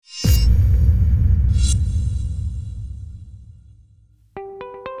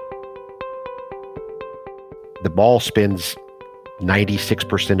The ball spins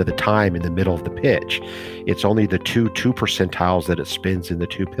 96% of the time in the middle of the pitch. It's only the two percentiles that it spins in the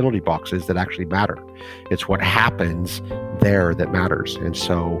two penalty boxes that actually matter. It's what happens there that matters. And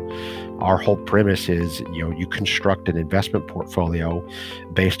so our whole premise is, you construct an investment portfolio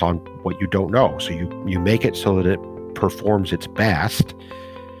based on what you don't know. So you make it so that it performs its best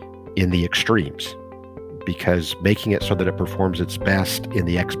in the extremes, because making it so that it performs its best in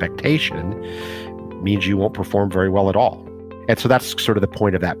the expectation means you won't perform very well at all. And so that's sort of the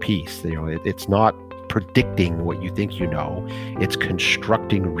point of that piece. It's not predicting what you think you know, it's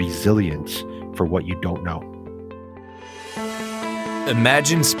constructing resilience for what you don't know.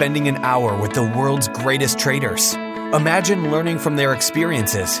 Imagine spending an hour with the world's greatest traders. Imagine learning from their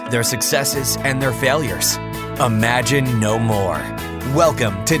experiences, their successes, and their failures. Imagine no more.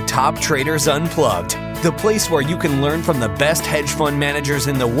 Welcome to Top Traders Unplugged, the place where you can learn from the best hedge fund managers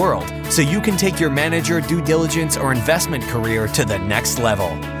in the world so you can take your manager, due diligence, or investment career to the next level.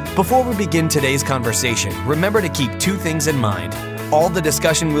 Before we begin today's conversation, remember to keep two things in mind. All the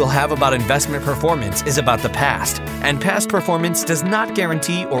discussion we'll have about investment performance is about the past, and past performance does not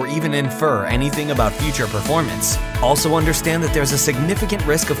guarantee or even infer anything about future performance. Also understand that there's a significant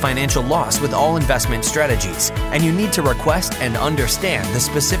risk of financial loss with all investment strategies, and you need to request and understand the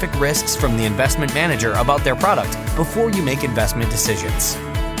specific risks from the investment manager about their product before you make investment decisions.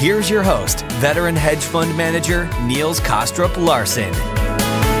 Here's your host, veteran hedge fund manager Niels Kostrup Larsen.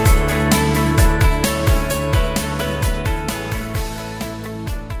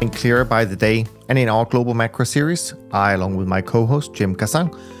 Clearer by the day, and in our Global Macro series, I, along with my co-host Jim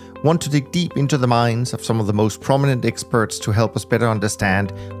Kasang, want to dig deep into the minds of some of the most prominent experts to help us better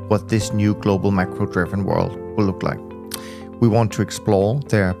understand what this new global macro-driven world will look like. We want to explore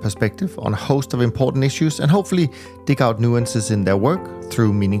their perspective on a host of important issues and hopefully dig out nuances in their work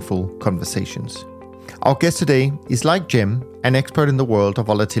through meaningful conversations. Our guest today is, like Jim, an expert in the world of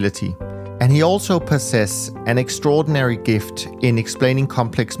volatility. And he also possesses an extraordinary gift in explaining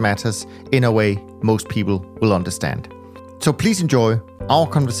complex matters in a way most people will understand. So please enjoy our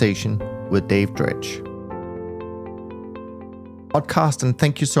conversation with Dave Dredge. Podcast, and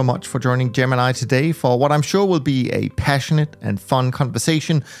thank you so much for joining Jim and I today for what I'm sure will be a passionate and fun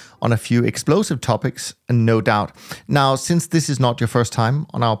conversation on a few explosive topics, and no doubt. Now, since this is not your first time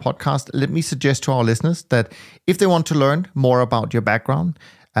on our podcast, let me suggest to our listeners that if they want to learn more about your background,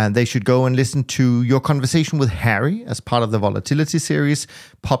 and they should go and listen to your conversation with Harry as part of the Volatility series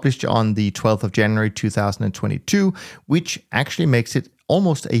published on the 12th of January 2022, which actually makes it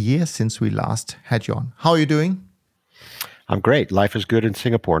almost a year since we last had you on. How are you doing? I'm great. Life is good in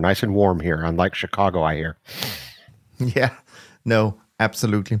Singapore. Nice and warm here, unlike Chicago, I hear. Yeah, no,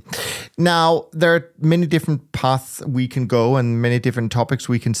 absolutely. Now, there are many different paths we can go and many different topics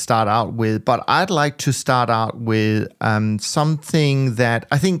we can start out with, but I'd like to start out with something that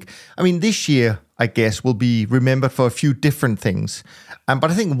this year, I guess, will be remembered for a few different things.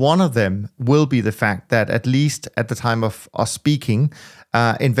 But I think one of them will be the fact that, at least at the time of us speaking,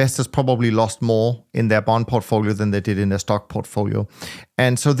 investors probably lost more in their bond portfolio than they did in their stock portfolio.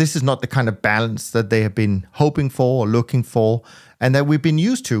 And so this is not the kind of balance that they have been hoping for or looking for, and that we've been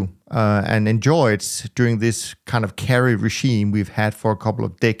used to and enjoyed during this kind of carry regime we've had for a couple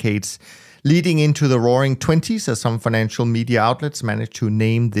of decades, leading into the roaring 20s, as some financial media outlets managed to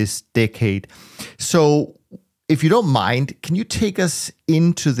name this decade. So if you don't mind, can you take us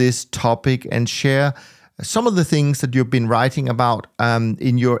into this topic and share some of the things that you've been writing about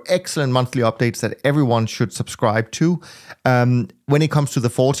in your excellent monthly updates that everyone should subscribe to when it comes to the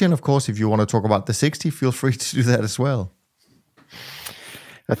 40? And of course, if you want to talk about the 60, feel free to do that as well.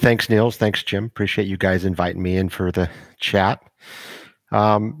 Thanks, Niels. Thanks, Jim. Appreciate you guys inviting me in for the chat.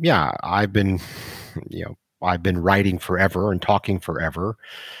 I've been writing forever and talking forever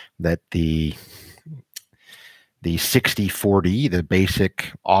that the 60-40, the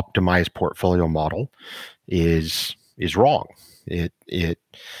basic optimized portfolio model, is wrong. The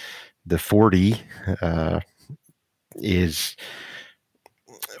 40 is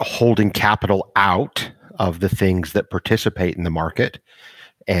holding capital out of the things that participate in the market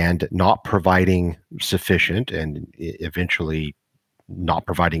and not providing sufficient, and eventually not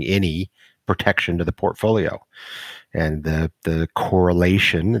providing any, protection to the portfolio. And the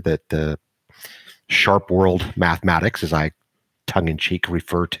correlation that the sharp world mathematics, as I tongue-in-cheek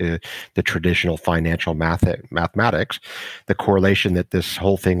refer to the traditional financial mathematics, the correlation that this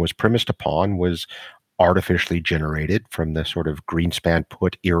whole thing was premised upon was artificially generated from the sort of Greenspan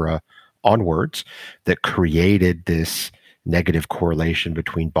put era onwards, that created this negative correlation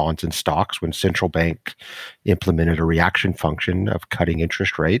between bonds and stocks when central bank implemented a reaction function of cutting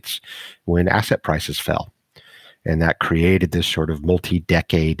interest rates when asset prices fell. And that created this sort of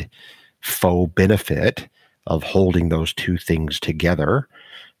multi-decade faux benefit of holding those two things together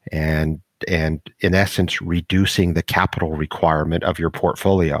and in essence reducing the capital requirement of your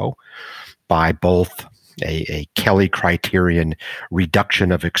portfolio by both a Kelly criterion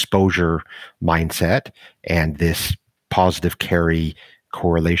reduction of exposure mindset and this positive carry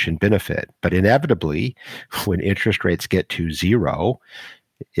correlation benefit. But inevitably, when interest rates get to zero,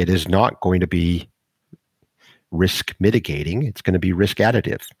 it is not going to be risk mitigating. It's going to be risk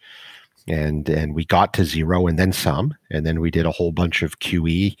additive. And we got to zero and then some, and then we did a whole bunch of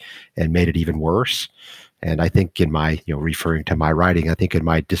QE and made it even worse. And I think in my, referring to my writing, I think in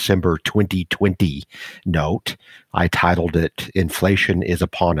my December 2020 note, I titled it, "Inflation is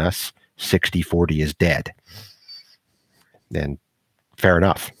Upon Us, 60/40 is Dead." And fair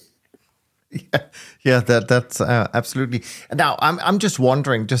enough. Yeah, that's absolutely. Now, I'm just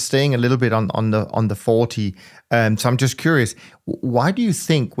wondering, just staying a little bit on the 40. So I'm just curious, why do you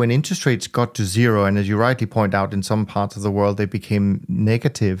think when interest rates got to zero, and as you rightly point out, in some parts of the world they became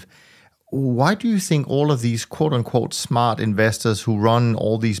negative, why do you think all of these quote unquote smart investors who run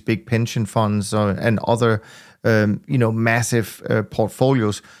all these big pension funds and other massive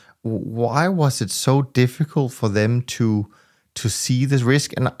portfolios, why was it so difficult for them to see this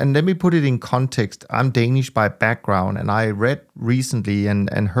risk? And let me put it in context. I'm Danish by background, and I read recently and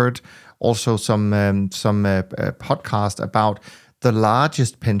heard also some podcast about the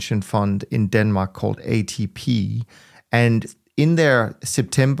largest pension fund in Denmark called ATP. And in their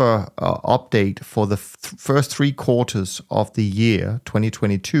September update for the first 3 quarters of the year,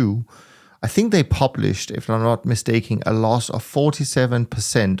 2022, I think they published, if I'm not mistaken, a loss of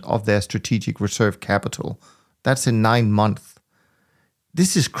 47% of their strategic reserve capital. That's in 9 months.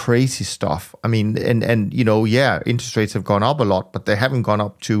 This is crazy stuff. I mean, and interest rates have gone up a lot, but they haven't gone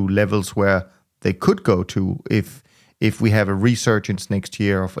up to levels where they could go to if we have a resurgence next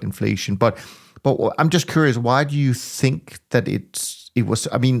year of inflation. But I'm just curious, why do you think that it was?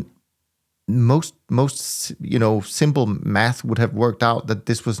 I mean, most simple math would have worked out that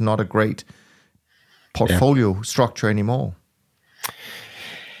this was not a great portfolio structure anymore.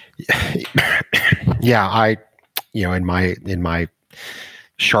 Yeah, in my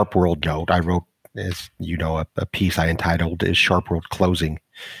Sharp World note, I wrote, as you know, a piece I entitled "Is Sharp World Closing?"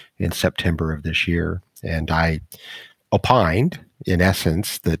 in September of this year, and I opined, in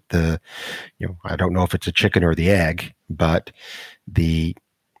essence, that I don't know if it's a chicken or the egg, but the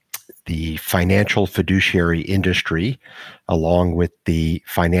financial fiduciary industry, along with the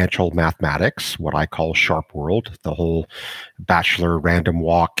financial mathematics, what I call Sharp World, the whole Bachelor random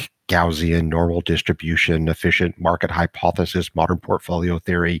walk, Gaussian normal distribution, efficient market hypothesis, modern portfolio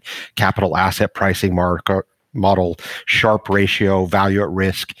theory, capital asset pricing model, Sharpe ratio, value at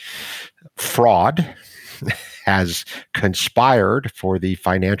risk, fraud has conspired for the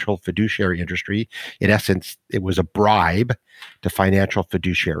financial fiduciary industry. In essence, it was a bribe to financial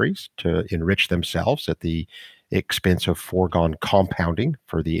fiduciaries to enrich themselves at the expense of foregone compounding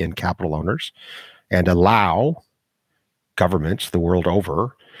for the end capital owners, and allow governments the world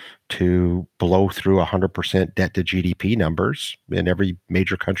over to blow through 100% debt to GDP numbers in every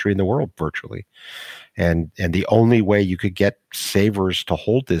major country in the world virtually. And the only way you could get savers to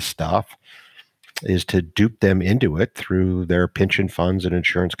hold this stuff is to dupe them into it through their pension funds and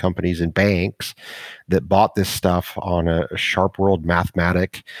insurance companies and banks that bought this stuff on a Sharp World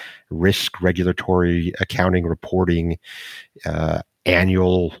mathematic, risk regulatory accounting reporting,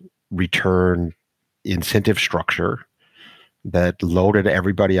 annual return incentive structure that loaded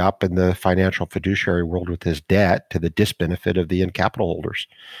everybody up in the financial fiduciary world with this debt to the disbenefit of the end capital holders.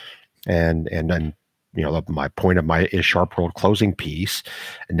 And then, my point of my Is Sharp World Closing piece,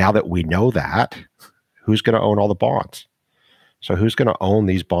 now that we know that, who's going to own all the bonds? So who's going to own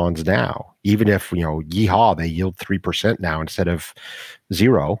these bonds now? Even if, yeehaw, they yield 3% now instead of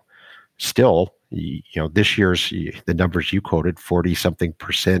 0, still, this year's, the numbers you quoted,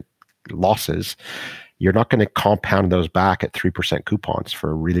 40-something% losses, you're not going to compound those back at 3% coupons for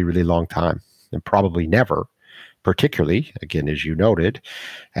a really, really long time, and probably never, particularly, again, as you noted,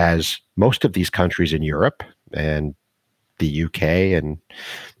 as most of these countries in Europe and the UK and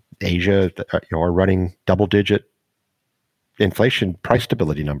Asia are running double-digit inflation price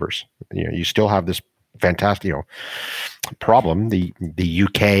stability numbers. You still have this fantastic problem. The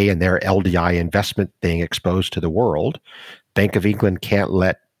UK and their LDI investment thing exposed to the world. Bank of England can't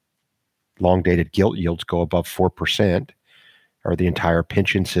let long-dated gilt yields go above 4%, or the entire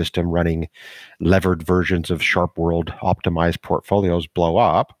pension system running levered versions of Sharp World optimized portfolios blow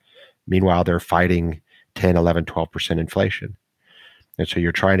up. Meanwhile, they're fighting 10, 11, 12% inflation. And so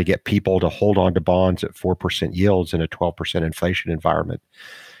you're trying to get people to hold on to bonds at 4% yields in a 12% inflation environment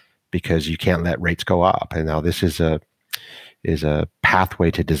because you can't let rates go up. And now this is a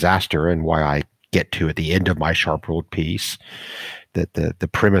pathway to disaster, and why I get to at the end of my Sharp World piece that the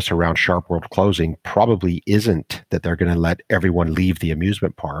premise around Sharp World closing probably isn't that they're going to let everyone leave the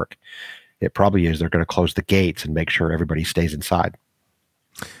amusement park. It probably is they're going to close the gates and make sure everybody stays inside.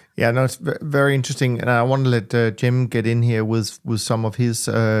 Yeah, no, it's very interesting, and I want to let Jim get in here with some of his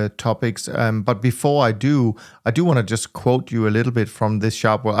topics. But before I do want to just quote you a little bit from this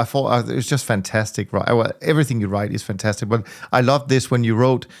Sharp World. I thought it was just fantastic. Right? Well, everything you write is fantastic, but I love this when you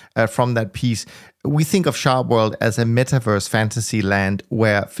wrote from that piece. We think of Sharp World as a metaverse fantasy land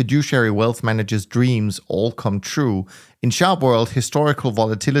where fiduciary wealth managers' dreams all come true. In Sharp World, historical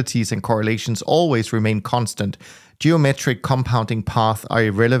volatilities and correlations always remain constant. Geometric compounding paths are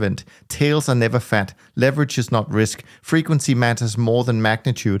irrelevant. Tails are never fat. Leverage is not risk. Frequency matters more than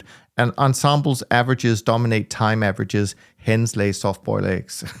magnitude. And ensembles averages dominate time averages. Hens lay soft-boiled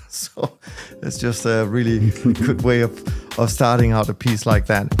eggs. So it's just a really good way of starting out a piece like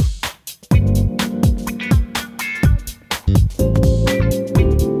that.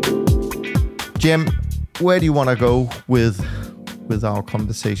 Jim, where do you want to go with our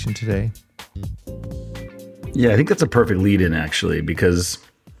conversation today? Yeah, I think that's a perfect lead-in, actually, because,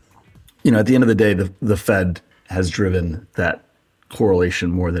 at the end of the day, the Fed has driven that correlation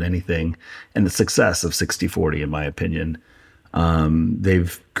more than anything, and the success of 60-40, in my opinion.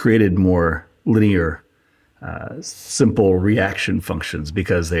 They've created more linear, simple reaction functions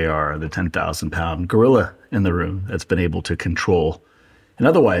because they are the 10,000-pound gorilla in the room that's been able to control an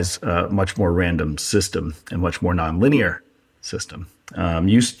otherwise much more random system and much more nonlinear system.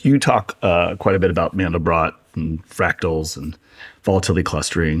 You talk quite a bit about Mandelbrot and fractals and volatility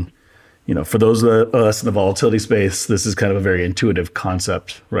clustering. For those of us in the volatility space, this is kind of a very intuitive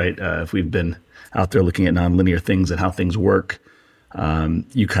concept, right? If we've been out there looking at nonlinear things and how things work,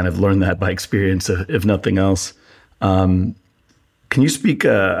 you kind of learn that by experience, if nothing else. Can you speak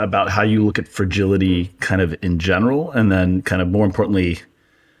about how you look at fragility kind of in general, and then kind of more importantly,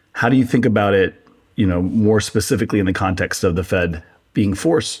 how do you think about it, more specifically in the context of the Fed being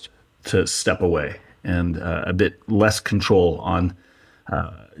forced to step away and a bit less control on,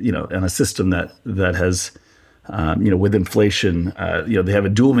 and a system that has, with inflation, they have a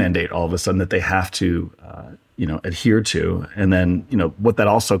dual mandate all of a sudden that they have to, adhere to. And then, what that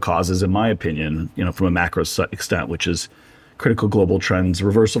also causes, in my opinion, from a macro extent, which is critical global trends,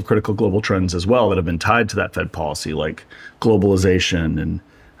 reversal of critical global trends as well that have been tied to that Fed policy, like globalization and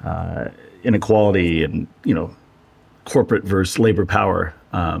inequality and, corporate versus labor power.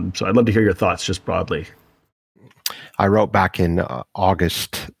 So I'd love to hear your thoughts just broadly. I wrote back in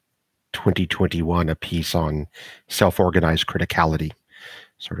August 2021 a piece on self-organized criticality,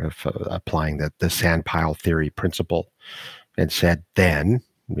 sort of applying the sand pile theory principle, and said then,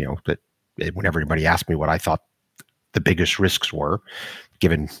 that when everybody asked me what I thought the biggest risks were,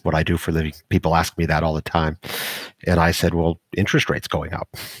 given what I do for a living, people ask me that all the time. And I said, well, interest rates going up,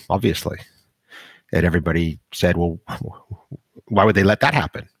 obviously. And everybody said, well, why would they let that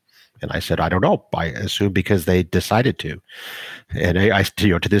happen? And I said, I don't know. I assume because they decided to. And I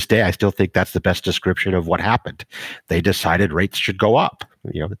to this day, I still think that's the best description of what happened. They decided rates should go up.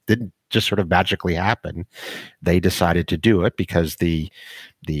 It didn't just sort of magically happen. They decided to do it because the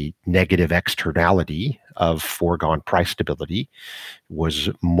negative externality of foregone price stability was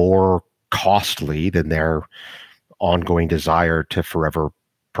more costly than their ongoing desire to forever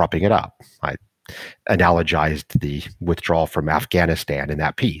propping it up. I analogized the withdrawal from Afghanistan in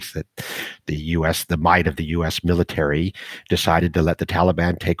that piece, that the might of the U.S. military decided to let the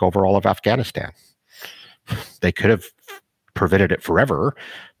Taliban take over all of Afghanistan. They could have prevented it forever,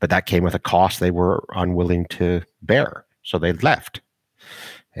 but that came with a cost they were unwilling to bear. So they left,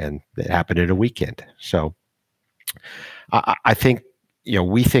 and it happened in a weekend. So I think,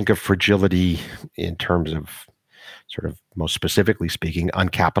 we think of fragility in terms of sort of most specifically speaking,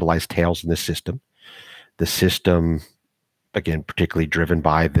 uncapitalized tails in the system. The system, again, particularly driven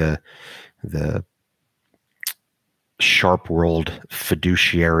by the Sharp World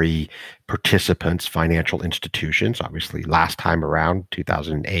fiduciary participants, financial institutions. Obviously, last time around,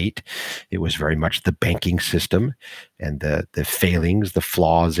 2008, it was very much the banking system and the failings, the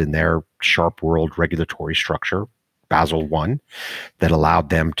flaws in their Sharp World regulatory structure, Basel I, that allowed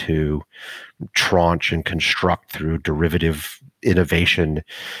them to tranche and construct through derivative innovation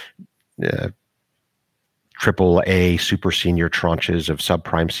triple A super senior tranches of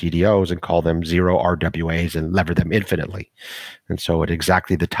subprime CDOs and call them zero RWAs and lever them infinitely. And so at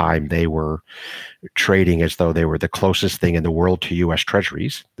exactly the time they were trading as though they were the closest thing in the world to US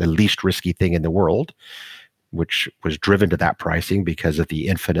Treasuries, the least risky thing in the world, which was driven to that pricing because of the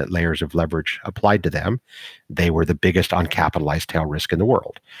infinite layers of leverage applied to them. They were the biggest uncapitalized tail risk in the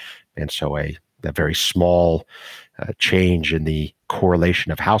world. And so a very small change in the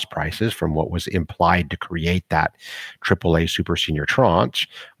correlation of house prices from what was implied to create that AAA super senior tranche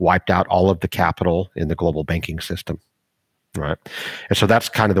wiped out all of the capital in the global banking system. Right. And so that's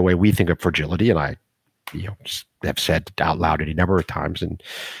kind of the way we think of fragility. And I have said out loud any number of times in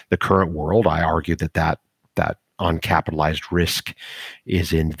the current world, I argue that uncapitalized risk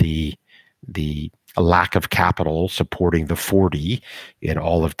is in the lack of capital supporting the 40 in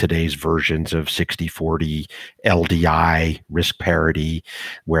all of today's versions of 60-40 LDI risk parity,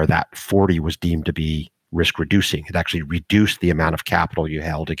 where that 40 was deemed to be risk reducing. It actually reduced the amount of capital you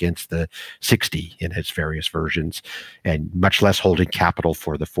held against the 60 in its various versions, and much less holding capital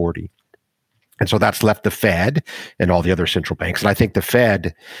for the 40. And so that's left the Fed and all the other central banks. And I think the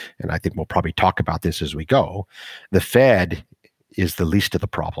Fed, and I think we'll probably talk about this as we go, the Fed is the least of the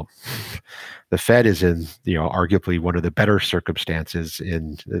problem. The Fed is in, arguably one of the better circumstances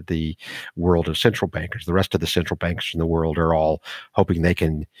in the world of central bankers. The rest of the central banks in the world are all hoping they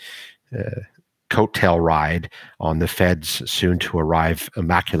can coattail ride on the Fed's soon to arrive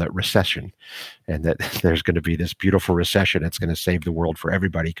immaculate recession, and that there's going to be this beautiful recession that's going to save the world for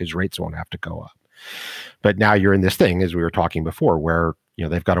everybody because rates won't have to go up. But now you're in this thing, as we were talking before, where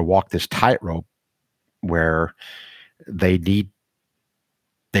they've got to walk this tightrope where they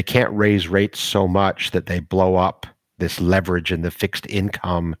can't raise rates so much that they blow up this leverage in the fixed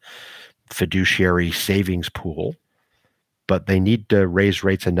income fiduciary savings pool, but they need to raise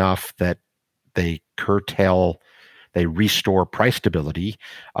rates enough that they restore price stability.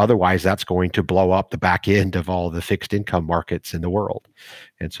 Otherwise, that's going to blow up the back end of all the fixed income markets in the world.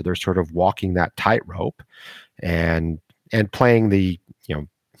 And so they're sort of walking that tightrope and playing the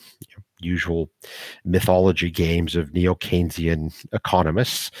usual mythology games of neo-Keynesian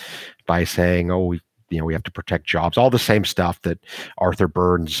economists by saying, oh, we have to protect jobs, all the same stuff that Arthur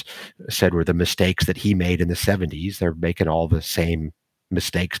Burns said were the mistakes that he made in the 70s. They're making all the same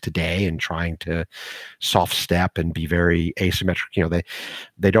mistakes today and trying to soft step and be very asymmetric.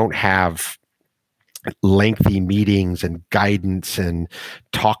 They don't have lengthy meetings and guidance and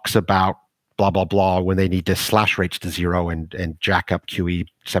talks about blah, blah, blah when they need to slash rates to zero and jack up QE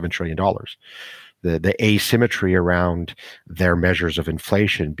 $7 trillion. The asymmetry around their measures of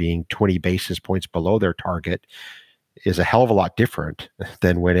inflation being 20 basis points below their target is a hell of a lot different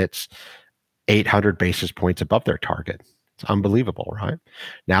than when it's 800 basis points above their target. It's unbelievable, right?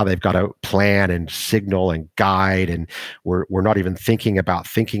 Now they've got to plan and signal and guide, and we're not even thinking about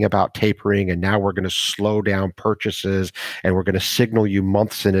tapering, and now we're going to slow down purchases, and we're going to signal you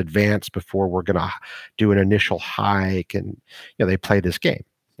months in advance before we're going to do an initial hike, and they play this game,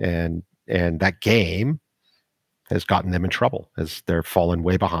 and that game has gotten them in trouble as they're fallen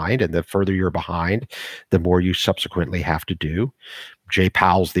way behind, and the further you're behind, the more you subsequently have to do. Jay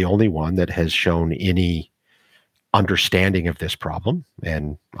Powell's the only one that has shown any understanding of this problem,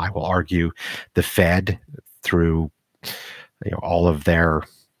 and I will argue the Fed, through all of their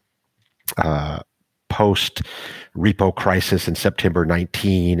post repo crisis in September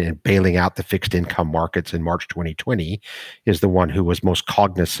 19 and bailing out the fixed income markets in March 2020, is the one who was most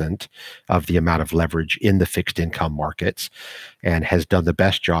cognizant of the amount of leverage in the fixed income markets and has done the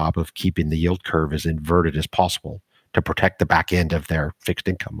best job of keeping the yield curve as inverted as possible to protect the back end of their fixed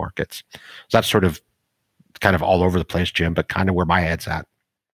income markets. So that's sort of kind of all over the place, Jim, but kind of where my head's at.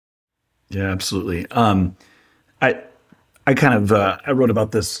 Yeah, absolutely. I kind of I wrote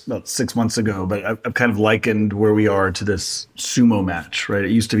about this about 6 months ago, but I've kind of likened where we are to this sumo match, right?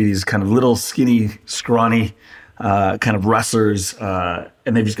 It used to be these kind of little skinny, scrawny kind of wrestlers,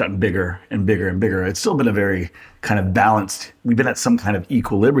 and they've just gotten bigger and bigger and bigger. It's still been a very kind of balanced. We've been at some kind of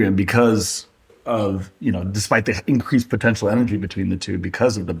equilibrium because of, despite the increased potential energy between the two,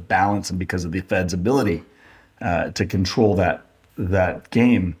 because of the balance and because of the Fed's ability to control that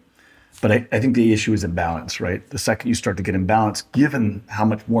game. But I think the issue is imbalance, right? The second you start to get imbalance, given how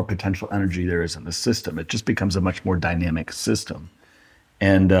much more potential energy there is in the system, it just becomes a much more dynamic system.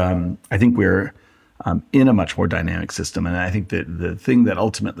 And I think we're in a much more dynamic system. And I think that the thing that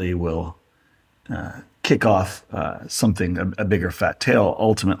ultimately will kick off something, a bigger fat tail,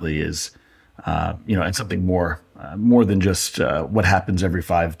 ultimately is, and something more than just what happens every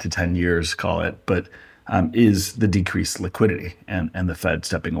 5 to 10 years, call it, but is the decreased liquidity and the Fed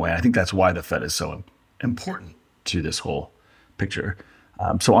stepping away. I think that's why the Fed is so important to this whole picture.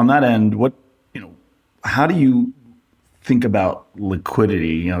 So on that end, how do you think about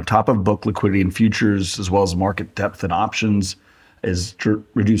liquidity? Top of book liquidity in futures as well as market depth and options is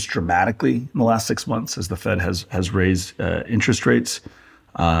reduced dramatically in the last 6 months as the Fed has raised interest rates.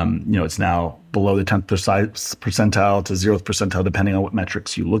 It's now below the 10th percentile to 0th percentile, depending on what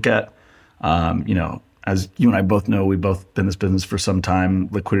metrics you look at. As you and I both know, we've both been in this business for some time.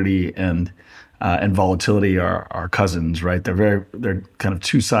 Liquidity and volatility are cousins, right? They're kind of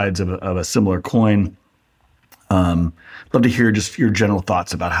two sides of a similar coin. Love to hear just your general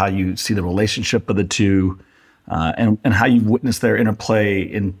thoughts about how you see the relationship of the two, and how you've witnessed their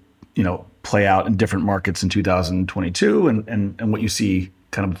interplay play out in different markets in 2022, and what you see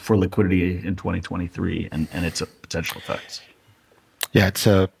kind of for liquidity in 2023 and its potential effects. Yeah,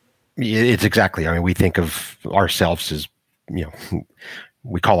 it's exactly. I mean, we think of ourselves as,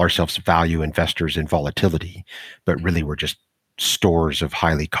 we call ourselves value investors in volatility, but really we're just stores of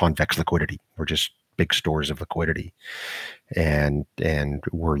highly convex liquidity. We're just big stores of liquidity, and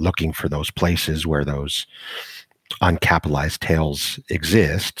we're looking for those places where those uncapitalized tails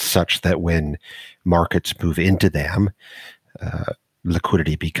exist, such that when markets move into them,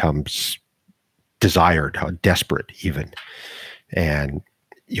 liquidity becomes desired, desperate even. And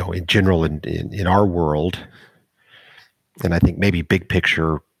in general, in our world, and I think maybe big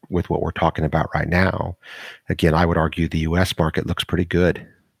picture with what we're talking about right now, again, I would argue the U.S. market looks pretty good.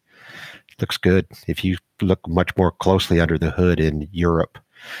 Looks good. If you look much more closely under the hood in Europe,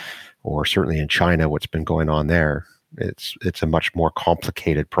 or certainly in China, what's been going on there, it's a much more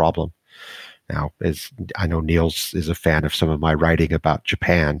complicated problem. Now, as I know Niels is a fan of some of my writing about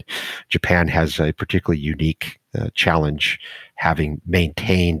Japan. Japan has a particularly unique challenge, having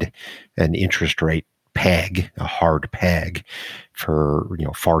maintained an interest rate peg, a hard peg, for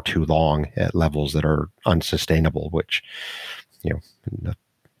far too long at levels that are unsustainable. Which,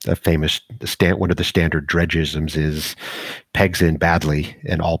 a famous one of the standard dredgisms is pegs in badly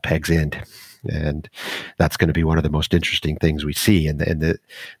and all pegs end. And that's going to be one of the most interesting things we see in the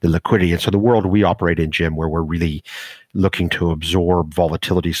liquidity. And so the world we operate in, Jim, where we're really looking to absorb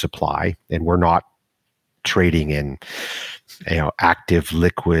volatility supply, and we're not trading in active,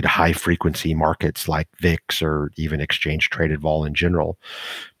 liquid, high frequency markets like VIX or even exchange traded vol in general,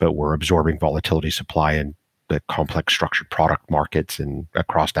 but we're absorbing volatility supply in the complex structured product markets and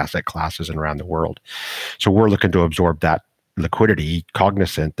across asset classes and around the world. So we're looking to absorb that liquidity,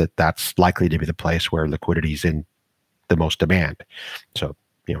 cognizant that that's likely to be the place where liquidity is in the most demand. So,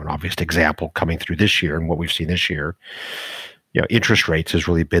 an obvious example coming through this year and what we've seen this year, interest rates has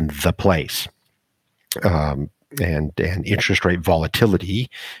really been the place. And interest rate volatility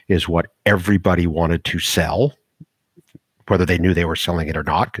is what everybody wanted to sell, whether they knew they were selling it or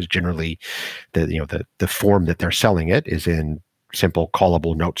not, because generally the form that they're selling it is in simple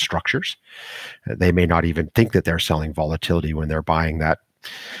callable note structures. They may not even think that they're selling volatility when they're buying that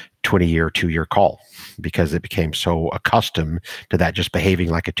 20-year, 2-year call, because it became so accustomed to that just behaving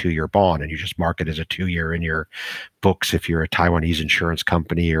like a 2-year bond, and you just mark it as a 2-year in your books if you're a Taiwanese insurance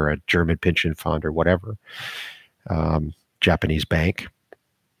company or a German pension fund or whatever, Japanese bank.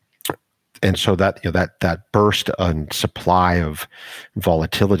 And so that burst on supply of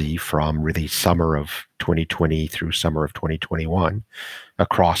volatility from really summer of 2020 through summer of 2021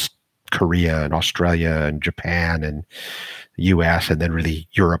 across Korea and Australia and Japan and the US, and then really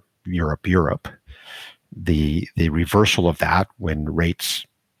Europe. The reversal of that when rates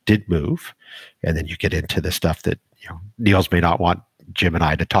did move, and then you get into the stuff that Niels may not want Jim and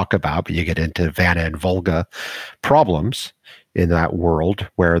I to talk about, but you get into Vanna and Volga problems in that world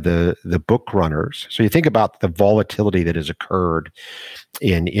where the book runners. So you think about the volatility that has occurred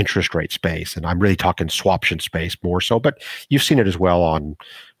in interest rate space, and I'm really talking swaption space more so, but you've seen it as well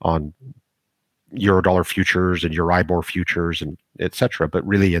on Eurodollar futures and Euribor futures and et cetera, but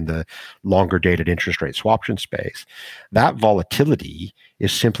really in the longer dated interest rate swaption space. That volatility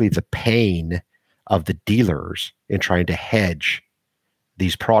is simply the pain of the dealers in trying to hedge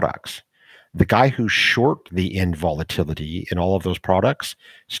these products. The guy who's short the end volatility in all of those products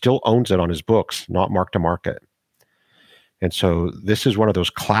still owns it on his books, not mark to market. And so this is one of those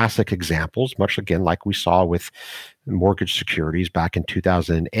classic examples, much again like we saw with mortgage securities back in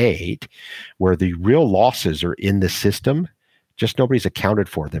 2008, where the real losses are in the system, just nobody's accounted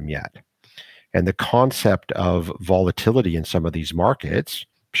for them yet. And the concept of volatility in some of these markets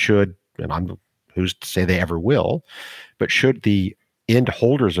should, and who's to say they ever will, but should the end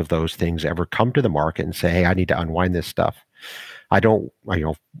holders of those things ever come to the market and say, hey, I need to unwind this stuff, I don't,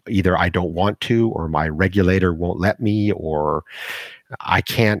 either I don't want to, or my regulator won't let me, or I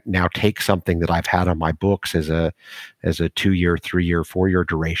can't now take something that I've had on my books as a 2-year, 3-year, 4-year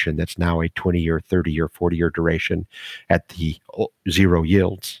duration that's now a 20-year, 30-year, 40-year duration at the zero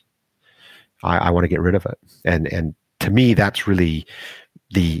yields. I want to get rid of it. And to me, that's really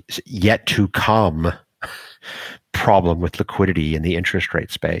the yet to come problem with liquidity in the interest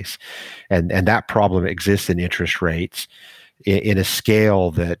rate space. And that problem exists in interest rates in a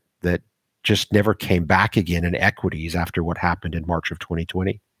scale that just never came back again in equities after what happened in March of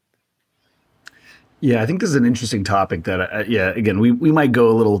 2020. Yeah, I think this is an interesting topic that, again, we might go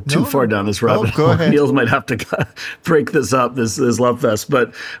a little too far down this rabbit hole. Niels might have to break this up, this love fest.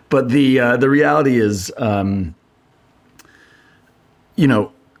 But the reality is, if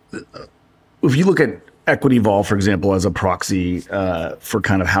you look at equity vol, for example, as a proxy for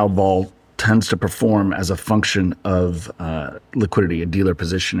kind of how vol tends to perform as a function of liquidity and dealer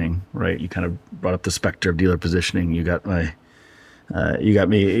positioning, right? You kind of brought up the specter of dealer positioning. You got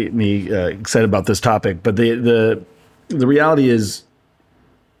me excited about this topic, but the reality is,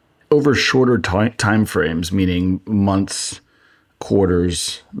 over shorter time frames, meaning months,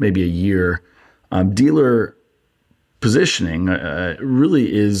 quarters, maybe a year, dealer positioning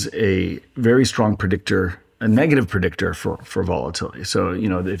really is a very strong predictor, a negative predictor for volatility. So,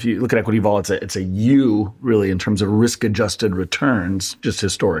 if you look at equity vol, it's a U really in terms of risk-adjusted returns, just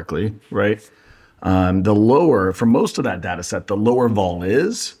historically, right? The lower, for most of that data set, the lower vol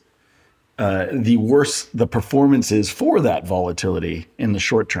is, the worse the performance is for that volatility in the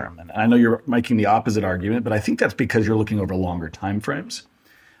short term. And I know you're making the opposite argument, but I think that's because you're looking over longer time frames.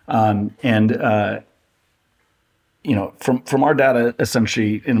 From our data,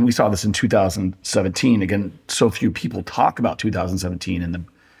 essentially, and we saw this in 2017. Again, so few people talk about 2017 and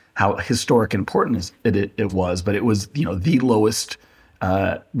how historic and important it was, but it was the lowest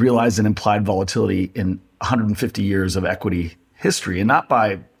realized and implied volatility in 150 years of equity history, and not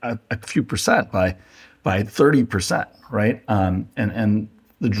by a few percent, by 30%, right? And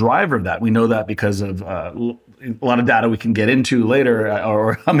the driver of that, we know that because of a lot of data we can get into later,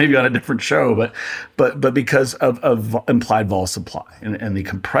 or maybe on a different show, but because of implied vol supply and the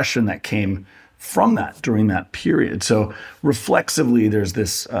compression that came from that during that period. So reflexively, there's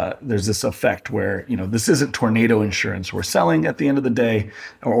this effect where this isn't tornado insurance we're selling at the end of the day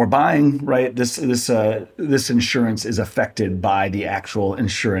or buying, right? This insurance is affected by the actual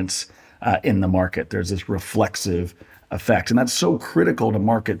insurance in the market. There's this reflexive effect, and that's so critical to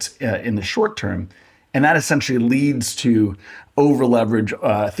markets in the short term. And that essentially leads to over leverage,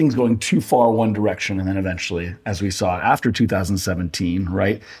 things going too far one direction. And then eventually, as we saw after 2017,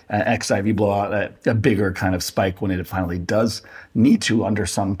 right, XIV blowout, a bigger kind of spike when it finally does need to, under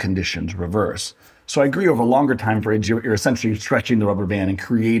some conditions, reverse. So I agree, over longer time frames, you're essentially stretching the rubber band and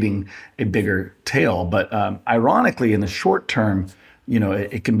creating a bigger tail. But ironically, in the short term,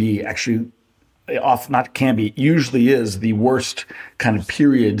 it can be actually usually is the worst kind of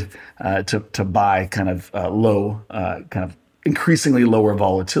period to buy kind of low, kind of increasingly lower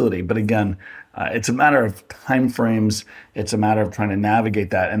volatility. But again, it's a matter of time frames. It's a matter of trying to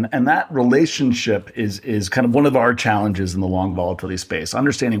navigate that. And that relationship is kind of one of our challenges in the long volatility space,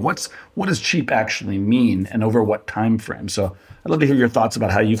 understanding what does cheap actually mean and over what time frame. So I'd love to hear your thoughts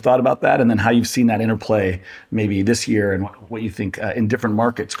about how you've thought about that, and then how you've seen that interplay maybe this year, and what you think in different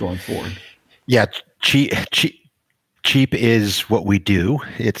markets going forward. Yeah, cheap is what we do.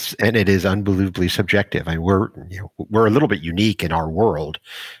 It is unbelievably subjective. I mean, we're a little bit unique in our world,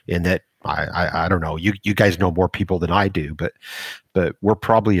 in that I don't know. You guys know more people than I do, but we're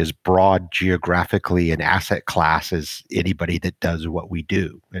probably as broad geographically and asset class as anybody that does what we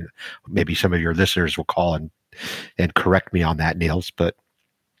do. And maybe some of your listeners will call and correct me on that, Niels. But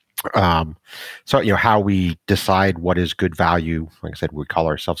so how we decide what is good value, like I said, we call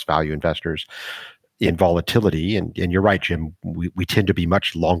ourselves value investors in volatility, and you're right, Jim, we tend to be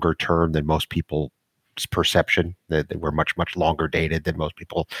much longer term than most people's perception, that we're much longer dated than most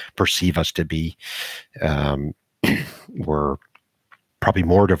people perceive us to be. We're probably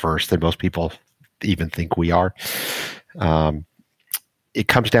more diverse than most people even think we are. It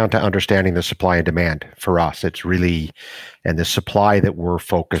comes down to understanding the supply and demand for us. It's really, and the supply that we're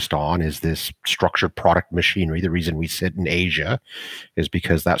focused on is this structured product machinery. The reason we sit in Asia is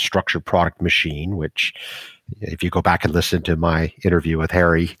because that structured product machine, which if you go back and listen to my interview with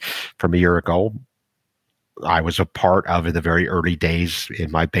Harry from a year ago, I was a part of in the very early days in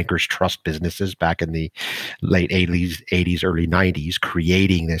my bankers trust businesses back in the late 80s, early 90s,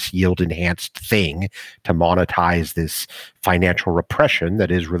 creating this yield enhanced thing to monetize this financial repression that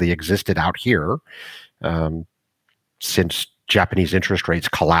has really existed out here since Japanese interest rates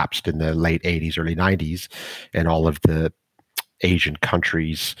collapsed in the late 80s, early 90s, and all of the Asian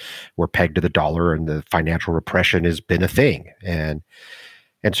countries were pegged to the dollar, and the financial repression has been a thing. And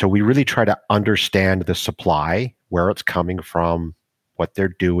so we really try to understand the supply, where it's coming from, what they're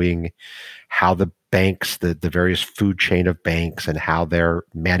doing, how the banks, the various food chain of banks, and how they're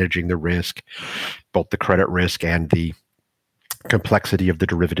managing the risk, both the credit risk and the complexity of the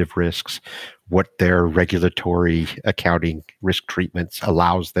derivative risks, what their regulatory accounting risk treatments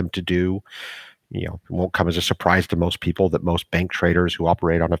allows them to do. It won't come as a surprise to most people that most bank traders who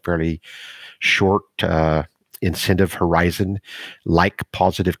operate on a fairly short incentive horizon like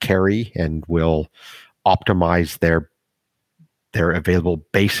positive carry and will optimize their available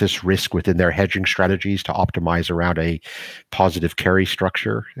basis risk within their hedging strategies to optimize around a positive carry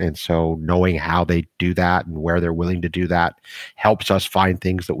structure. And so knowing how they do that and where they're willing to do that helps us find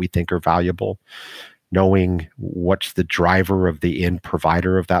things that we think are valuable. Knowing what's the driver of the end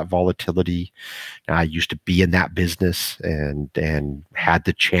provider of that volatility. I used to be in that business and had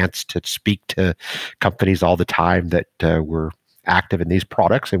the chance to speak to companies all the time that were active in these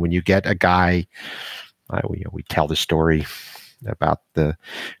products. And when you get a guy, we tell the story about the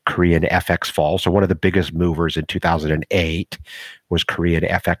Korean FX fall. So one of the biggest movers in 2008 was Korean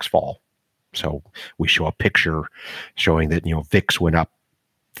FX fall. So we show a picture showing that, VIX went up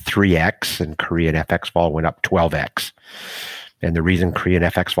 3x and Korean FX vol went up 12x. And the reason Korean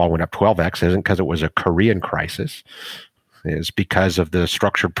FX vol went up 12x isn't because it was a Korean crisis. It's because of the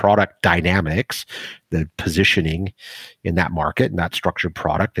structured product dynamics, the positioning in that market. And that structured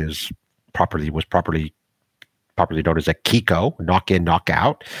product was properly known as a Kiko, knock in, knock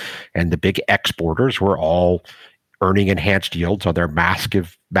out. And the big exporters were all earning enhanced yields on their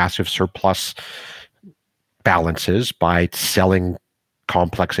massive surplus balances by selling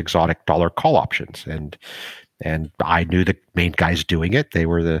complex exotic dollar call options. And I knew the main guys doing it. They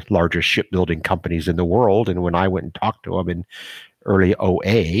were the largest shipbuilding companies in the world. And when I went and talked to them in early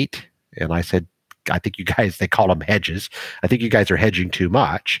 2008, and I said, I think you guys, they call them hedges. I think you guys are hedging too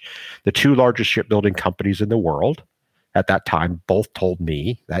much. The two largest shipbuilding companies in the world at that time both told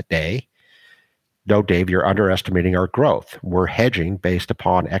me that day, no, Dave, you're underestimating our growth. We're hedging based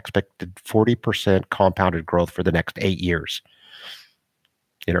upon expected 40% compounded growth for the next 8 years.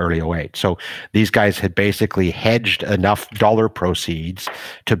 In early 2008. So these guys had basically hedged enough dollar proceeds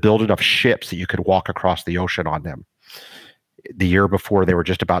to build enough ships that you could walk across the ocean on them. The year before, they were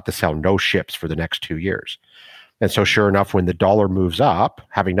just about to sell no ships for the next 2 years. And so sure enough, when the dollar moves up,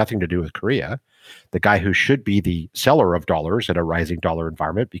 having nothing to do with Korea, the guy who should be the seller of dollars in a rising dollar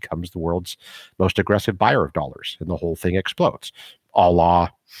environment becomes the world's most aggressive buyer of dollars, and the whole thing explodes. A la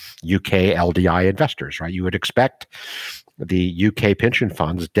UK LDI investors, right? You would expect the UK pension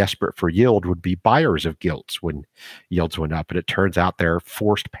funds, desperate for yield, would be buyers of gilts when yields went up. And it turns out they're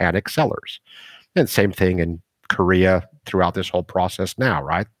forced panic sellers. And same thing in Korea throughout this whole process now,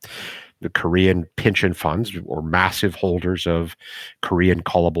 right? The Korean pension funds were massive holders of Korean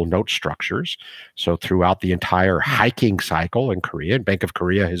callable note structures. So throughout the entire hiking cycle in Korea, and Bank of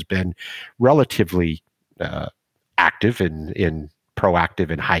Korea has been relatively active proactive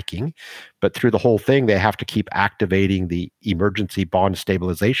in hiking, but through the whole thing, they have to keep activating the emergency bond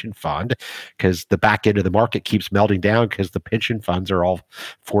stabilization fund because the back end of the market keeps melting down because the pension funds are all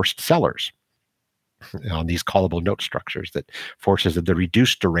forced sellers on these callable note structures that forces them to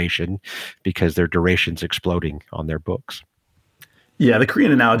reduce duration because their duration's exploding on their books. Yeah, the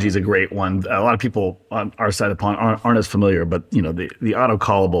Korean analogy is a great one. A lot of people on our side of the pond aren't as familiar, but the auto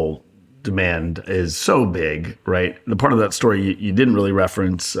callable demand is so big, right? The part of that story you didn't really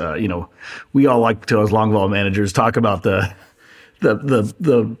reference, we all like to, as long vol managers, talk about the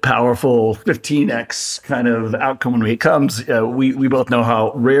powerful 15x kind of outcome when it comes. We both know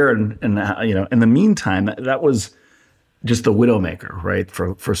how rare and in the meantime, that was just the widowmaker, right?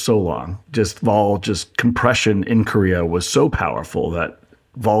 For so long, just compression in Korea was so powerful that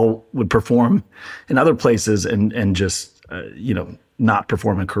vol would perform in other places and just not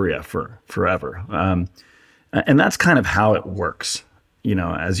perform in Korea forever. And that's kind of how it works,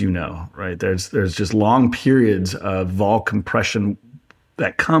 as you know, right? There's just long periods of vol compression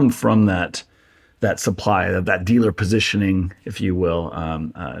that come from that supply, that dealer positioning, if you will,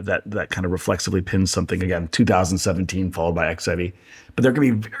 that kind of reflexively pins something. Again, 2017 followed by X-heavy. But there can be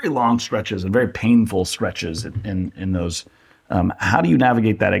very long stretches and very painful stretches in those. How do you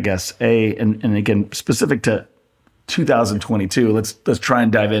navigate that, I guess? And again, specific to 2022. Let's try and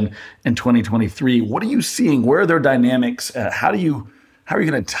dive in 2023. What are you seeing? Where are their dynamics? How are you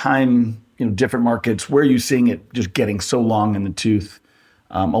going to time different markets? Where are you seeing it just getting so long in the tooth?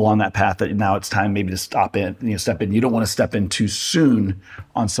 along that path that now it's time maybe to step in. You don't want to step in too soon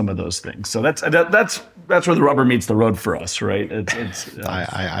on some of those things. So that's where the rubber meets the road for us, right?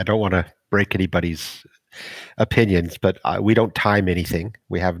 I don't want to break anybody's opinions, but we don't time anything.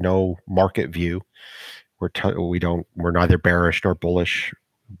 We have no market view. We're neither bearish nor bullish.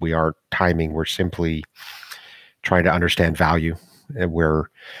 We aren't timing. We're simply trying to understand value, and we're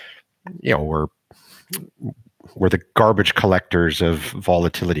the garbage collectors of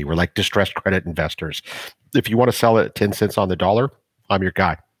volatility. We're like distressed credit investors. If you want to sell it at 10 cents on the dollar, I'm your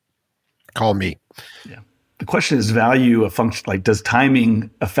guy. Call me. Yeah. The question is value a function, like does timing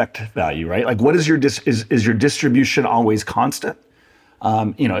affect value, right? Like what is is your distribution always constant?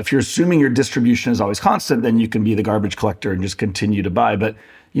 If you're assuming your distribution is always constant, then you can be the garbage collector and just continue to buy, but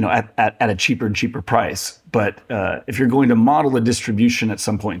at a cheaper and cheaper price. But if you're going to model the distribution at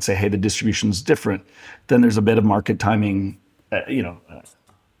some point and say, hey, the distribution is different, then there's a bit of market timing,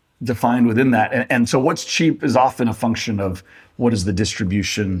 defined within that. And so what's cheap is often a function of what does the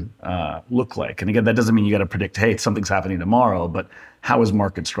distribution look like? And again, that doesn't mean you got to predict, hey, something's happening tomorrow, but how has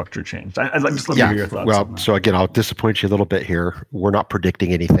market structure changed? I'd like to hear your thoughts. Well, so again, I'll disappoint you a little bit here. We're not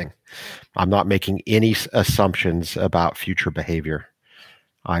predicting anything. I'm not making any assumptions about future behavior.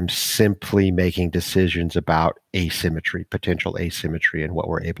 I'm simply making decisions about asymmetry, potential asymmetry, and what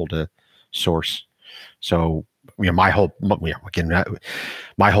we're able to source. So, my whole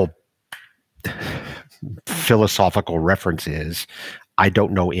philosophical reference is I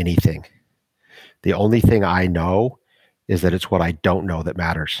don't know anything. The only thing I know is that it's what I don't know that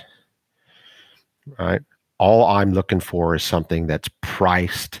matters. Right? All I'm looking for is something that's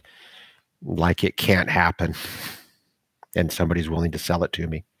priced like it can't happen, and somebody's willing to sell it to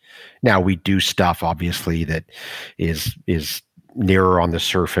me. Now we do stuff obviously that is nearer on the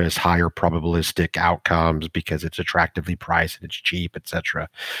surface, higher probabilistic outcomes because it's attractively priced and it's cheap, etc.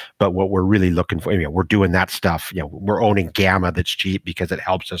 But what we're really looking for, we're doing that stuff. We're owning gamma that's cheap because it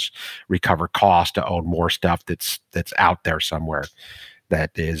helps us recover cost to own more stuff that's out there somewhere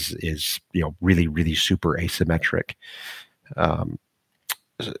that is really, really super asymmetric.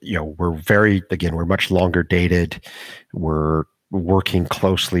 We're much longer dated. We're working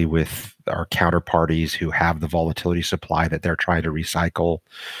closely with our counterparties who have the volatility supply that they're trying to recycle.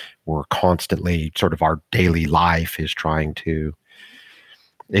 We're constantly, sort of our daily life is trying to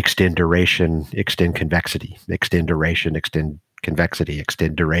extend duration, extend convexity, extend duration, extend convexity,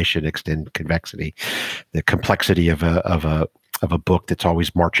 extend duration, extend convexity. The complexity of a book that's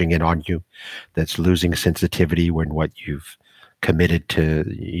always marching in on you, that's losing sensitivity when what you've committed to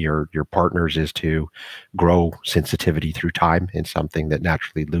your partners is to grow sensitivity through time in something that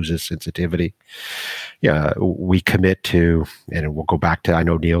naturally loses sensitivity. Yeah, we commit to, and we'll go back to, I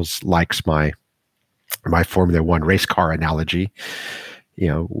know Niels likes my Formula One race car analogy.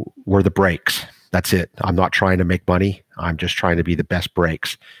 We're the brakes. That's it. I'm not trying to make money. I'm just trying to be the best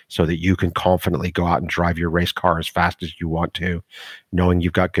brakes so that you can confidently go out and drive your race car as fast as you want to, knowing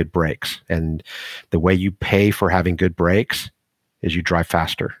you've got good brakes. And the way you pay for having good brakes is you drive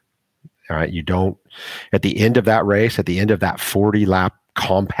faster. All right. You don't, at the end of that race, at the end of that 40 lap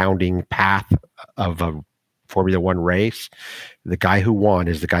compounding path of a Formula One race, the guy who won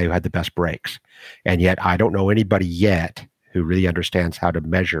is the guy who had the best brakes. And yet I don't know anybody yet who really understands how to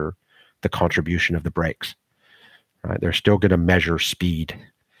measure the contribution of the brakes. Right? They're still going to measure speed.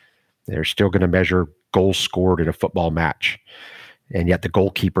 They're still going to measure goals scored in a football match. And yet the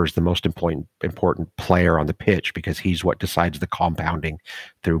goalkeeper is the most important player on the pitch because he's what decides the compounding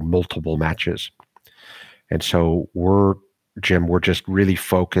through multiple matches. And so we're just really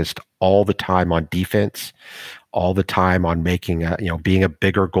focused all the time on defense, all the time on making being a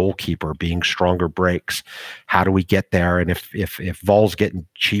bigger goalkeeper, being stronger brakes. How do we get there? And if Vol's getting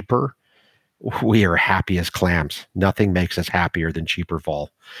cheaper, we are happy as clams. Nothing makes us happier than cheaper Vol.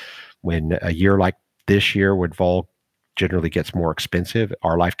 When a year like this year, when Vol generally gets more expensive,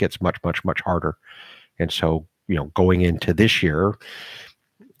 our life gets much, much, much harder. And so, going into this year,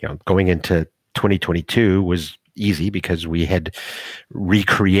 going into 2022 was easy because we had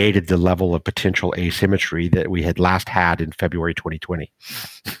recreated the level of potential asymmetry that we had last had in February 2020.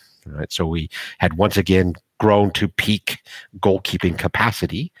 Right? So we had once again grown to peak goalkeeping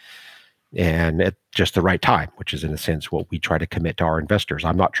capacity, and at just the right time, which is in a sense what we try to commit to our investors.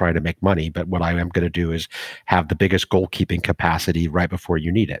 I'm not trying to make money, but what I am going to do is have the biggest goalkeeping capacity right before you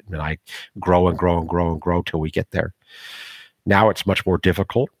need it. And I grow and grow and grow and grow till we get there. Now it's much more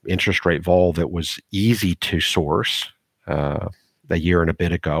difficult. Interest rate vol that was easy to source a year and a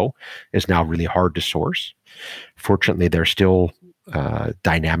bit ago is now really hard to source. Fortunately, there's still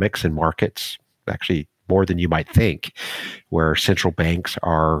dynamics in markets. Actually, more than you might think, where central banks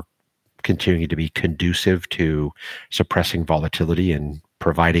are continuing to be conducive to suppressing volatility and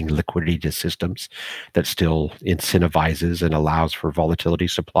providing liquidity to systems that still incentivizes and allows for volatility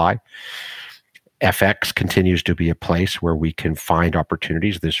supply. FX continues to be a place where we can find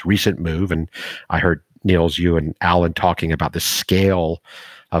opportunities. This recent move, and I heard Niels, you and Alan talking about the scale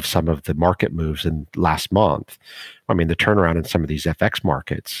of some of the market moves in last month. I mean, the turnaround in some of these FX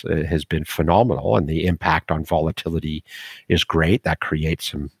markets has been phenomenal, and the impact on volatility is great. That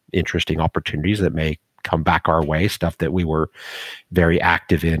creates some interesting opportunities that may come back our way, stuff that we were very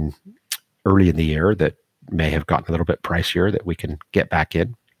active in early in the year that may have gotten a little bit pricier that we can get back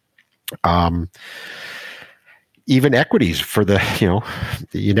in. Even equities for the,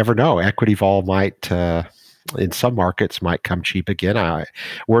 you never know. Equity vol might, in some markets, might come cheap again.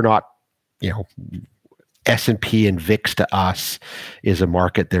 We're not, S&P and VIX to us is a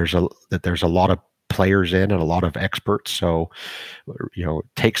market there's a lot of players in and a lot of experts. So, it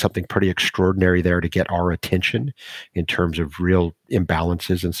takes something pretty extraordinary there to get our attention in terms of real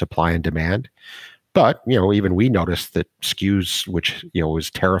imbalances in supply and demand. But, even we noticed that skews, which,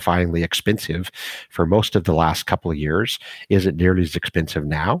 was terrifyingly expensive for most of the last couple of years, isn't nearly as expensive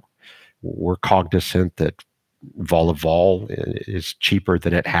now. We're cognizant that vol is cheaper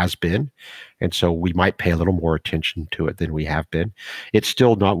than it has been. And so we might pay a little more attention to it than we have been. It's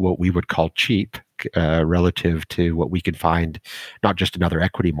still not what we would call cheap relative to what we can find, not just in other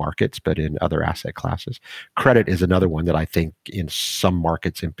equity markets, but in other asset classes. Credit is another one that I think in some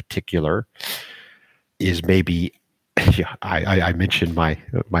markets in particular is maybe, I mentioned my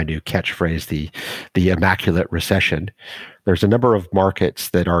new catchphrase, the immaculate recession. There's a number of markets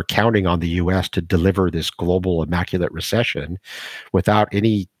that are counting on the U.S. to deliver this global immaculate recession without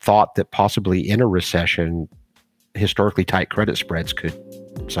any thought that possibly in a recession, historically tight credit spreads could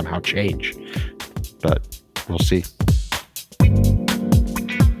somehow change. But we'll see.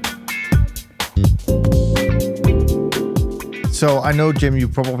 So I know, Jim, you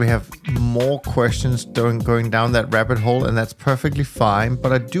probably have more questions going down that rabbit hole, and that's perfectly fine.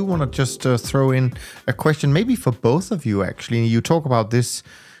 But I do want to just throw in a question, maybe for both of you, actually. You talk about this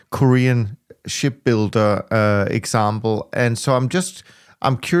Korean shipbuilder example. And so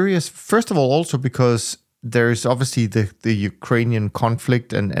I'm curious, first of all, also because there's obviously the Ukrainian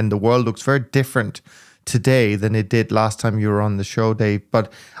conflict and the world looks very different today than it did last time you were on the show, Dave.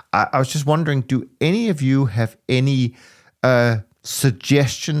 But I was just wondering, do any of you have any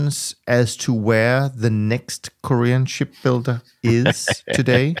suggestions as to where the next Korean shipbuilder is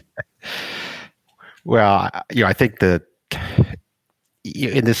today? Well, I think that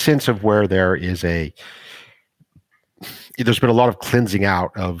in the sense of where there's been a lot of cleansing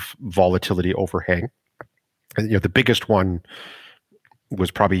out of volatility overhang. And, the biggest one was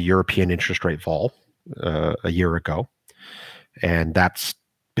probably European interest rate vol a year ago, and that's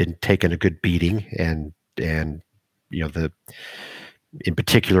been taking a good beating. And in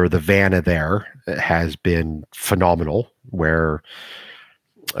particular, the VANA there has been phenomenal. Where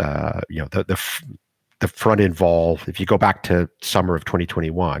the front end vol, if you go back to summer of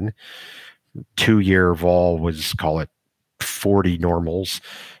 2021, 2-year vol was, call it 40 normals,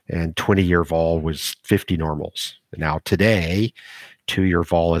 and 20-year vol was 50 normals. Now today, 2-year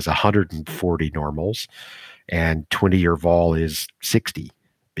vol is 140 normals, and 20-year vol is 60.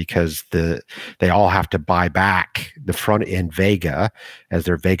 Because they all have to buy back the front end Vega as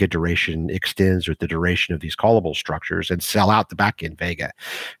their Vega duration extends with the duration of these callable structures, and sell out the back end Vega.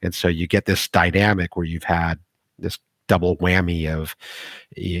 And so you get this dynamic where you've had this double whammy of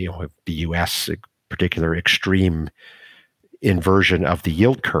the US particular extreme inversion of the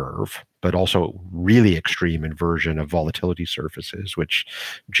yield curve, but also really extreme inversion of volatility surfaces, which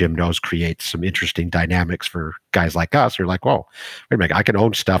Jim knows creates some interesting dynamics for guys like us who are like, whoa, wait a minute, I can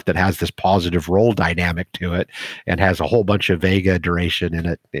own stuff that has this positive roll dynamic to it and has a whole bunch of Vega duration in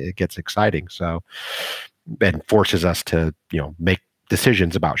it. It gets exciting. So, and forces us to, make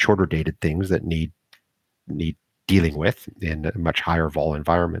decisions about shorter dated things that need dealing with in much higher vol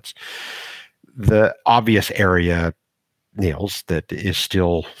environments. The obvious area, Niels, that is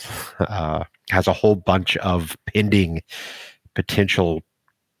still has a whole bunch of pending potential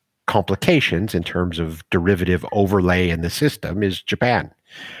complications in terms of derivative overlay in the system is Japan.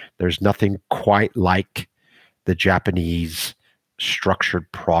 There's nothing quite like the Japanese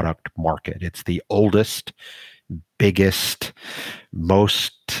structured product market. It's the oldest, biggest,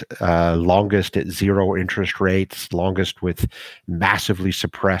 most longest at zero interest rates, longest with massively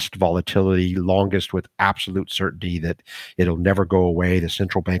suppressed volatility, longest with absolute certainty that it'll never go away, the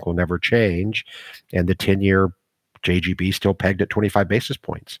central bank will never change, and the 10-year JGB still pegged at 25 basis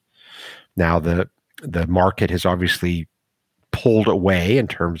points. Now, the the market has obviously pulled away in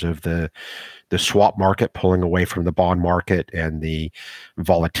terms of the swap market pulling away from the bond market, and the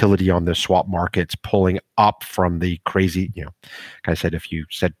volatility on the swap markets pulling up from the crazy, like I said, if you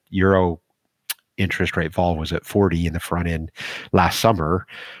said euro interest rate vol was at 40 in the front end last summer,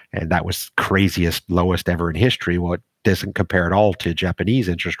 and that was craziest, lowest ever in history, well, it doesn't compare at all to Japanese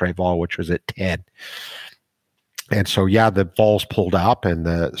interest rate vol, which was at 10. And so, yeah, the vols pulled up and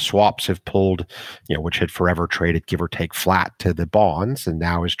the swaps have pulled, which had forever traded give or take flat to the bonds, and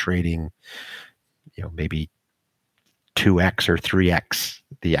now is trading, maybe 2x or 3x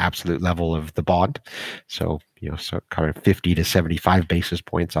the absolute level of the bond. So, so kind of 50 to 75 basis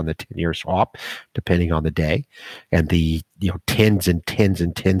points on the 10-year swap, depending on the day. And the, tens and tens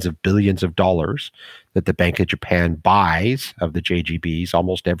and tens of billions of dollars that the Bank of Japan buys of the JGBs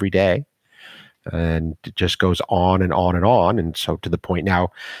almost every day. And it just goes on and on and on. And so to the point now,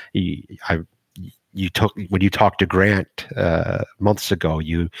 when you talked to Grant months ago,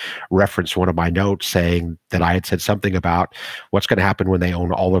 you referenced one of my notes saying that I had said something about what's going to happen when they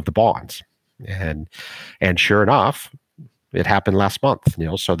own all of the bonds. And sure enough, it happened last month.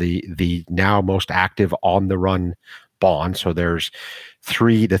 So the now most active on the run bonds. So there's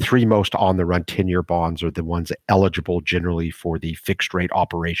the three most on the run 10-year bonds are the ones eligible generally for the fixed rate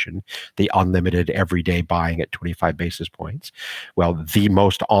operation, the unlimited everyday buying at 25 basis points. Well, the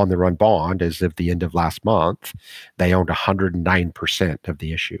most on the run bond, as of the end of last month, they owned 109% of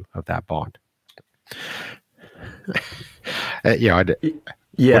the issue of that bond.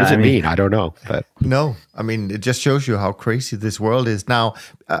 Yeah, what does it mean? I don't know. But no, I mean, it just shows you how crazy this world is. Now,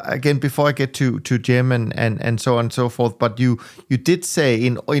 again, before I get to Jim and so on and so forth, but you did say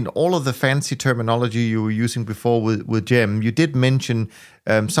in all of the fancy terminology you were using before with Jim, you did mention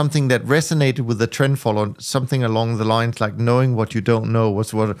something that resonated with the trend follower, something along the lines like knowing what you don't know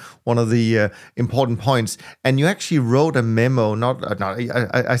was one of the important points. And you actually wrote a memo,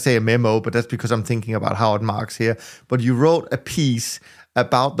 I say a memo, but that's because I'm thinking about Howard Marks here, but you wrote a piece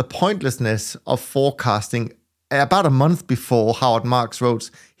about the pointlessness of forecasting about a month before Howard Marks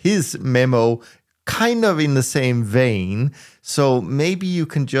wrote his memo, kind of in the same vein. So maybe you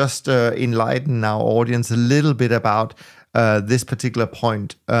can just enlighten our audience a little bit about this particular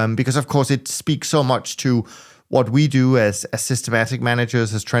point, because of course it speaks so much to what we do as systematic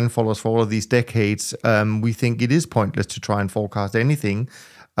managers, as trend followers for all of these decades. We think it is pointless to try and forecast anything.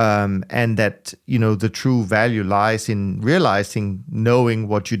 And that, the true value lies in realizing, knowing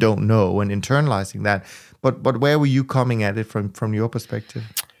what you don't know and internalizing that. But where were you coming at it from your perspective?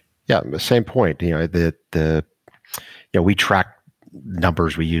 Yeah, the same point. We track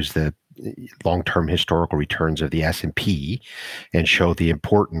numbers. We use the long-term historical returns of the S&P and show the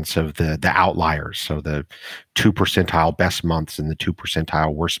importance of the outliers. So the 2 percentile best months and the 2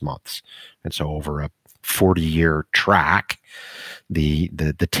 percentile worst months. And so over a 40-year track, the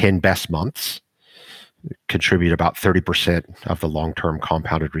 10 best months contribute about 30% of the long-term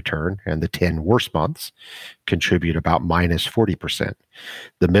compounded return, and the 10 worst months contribute about minus 40%.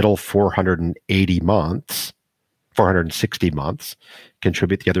 The middle 460 months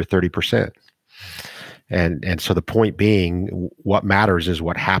contribute the other 30%. And so the point being, what matters is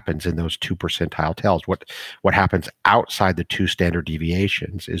what happens in those 2 percentile tails. What happens outside the 2 standard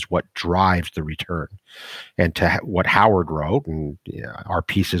deviations is what drives the return. And to what Howard wrote, and our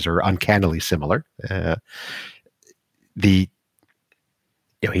pieces are uncannily similar. He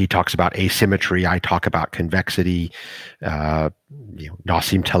talks about asymmetry. I talk about convexity.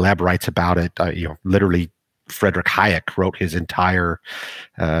 Nassim Taleb writes about it. Literally, Friedrich Hayek wrote his entire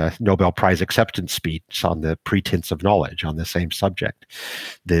Nobel Prize acceptance speech on the pretense of knowledge on the same subject.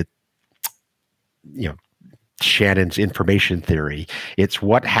 Shannon's information theory. It's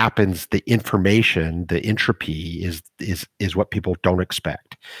what happens. The information, the entropy is what people don't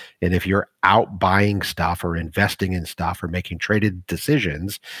expect. And if you're out buying stuff or investing in stuff or making traded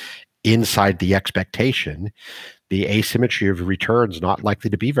decisions inside the expectation, the asymmetry of returns not likely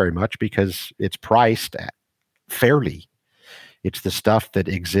to be very much because it's priced fairly. It's the stuff that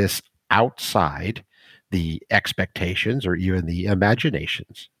exists outside the expectations or even the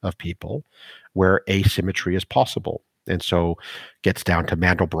imaginations of people where asymmetry is possible. And so gets down to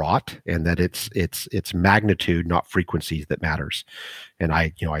Mandelbrot, and that it's magnitude, not frequencies, that matters. And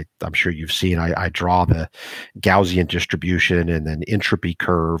I'm sure you've seen, I draw the Gaussian distribution and then entropy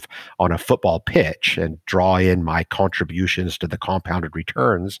curve on a football pitch and draw in my contributions to the compounded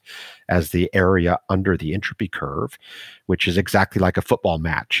returns as the area under the entropy curve, which is exactly like a football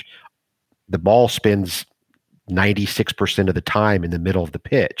match. The ball spins 96% of the time in the middle of the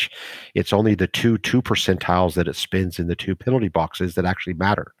pitch. It's only the two percentiles that it spins in the two penalty boxes that actually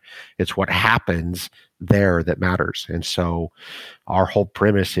matter. It's what happens there that matters. And so our whole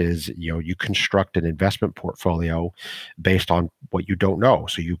premise is, you construct an investment portfolio based on what you don't know.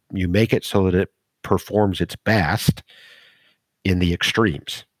 So you make it so that it performs its best in the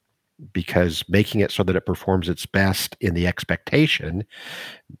extremes, because making it so that it performs its best in the expectation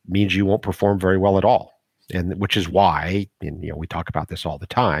means you won't perform very well at all. And which is why, and we talk about this all the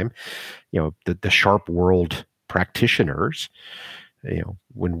time, the sharp world practitioners,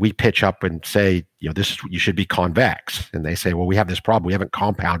 when we pitch up and say, you should be convex, and they say, well, we have this problem, we haven't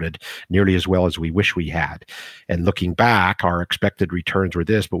compounded nearly as well as we wish we had, and looking back, our expected returns were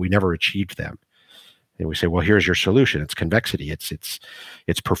this, but we never achieved them. And we say, well, here's your solution. It's convexity. It's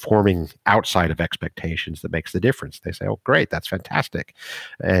performing outside of expectations that makes the difference. They say, oh, great, that's fantastic.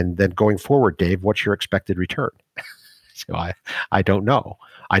 And then going forward, Dave, what's your expected return? So I don't know.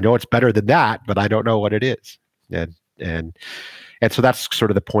 I know it's better than that, but I don't know what it is. And so that's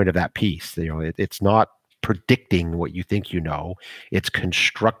sort of the point of that piece. It's not predicting what you think you know. It's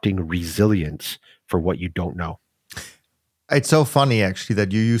constructing resilience for what you don't know. It's so funny, actually,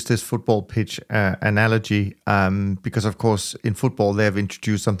 that you use this football pitch analogy, because, of course, in football, they have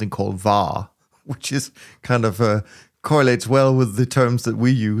introduced something called VAR, which is kind of correlates well with the terms that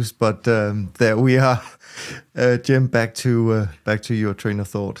we use. But there we are. Jim, back to your train of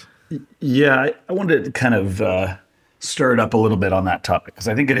thought. Yeah, I wanted to kind of stir it up a little bit on that topic, because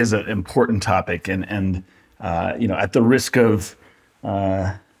I think it is an important topic. And at the risk of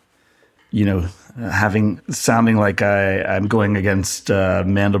sounding like I'm going against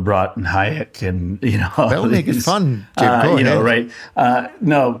Mandelbrot and Hayek, and that'll make it fun, Jim. Go ahead. Right?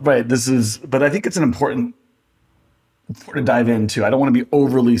 No, right. But I think it's an important to dive into. I don't want to be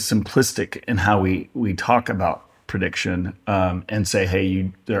overly simplistic in how we talk about prediction, and say,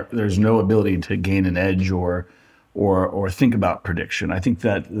 hey, there's no ability to gain an edge or think about prediction. I think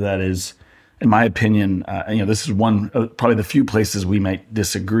that is, in my opinion, this is one probably the few places we might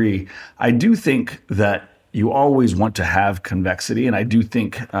disagree. I do think that you always want to have convexity, and I do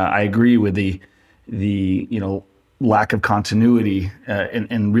think I agree with the lack of continuity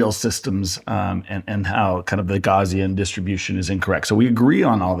in real systems, and how kind of the Gaussian distribution is incorrect. So we agree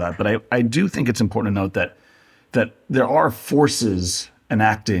on all that, but I do think it's important to note that there are forces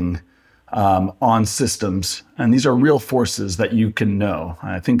enacting on systems, and these are real forces that you can know.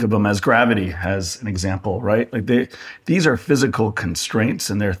 I think of them as gravity as an example, right? Like these are physical constraints,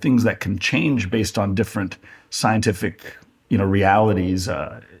 and they're things that can change based on different scientific, realities.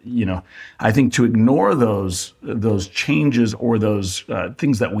 I think to ignore those changes or those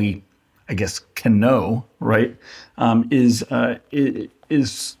things that we, I guess, can know, right, is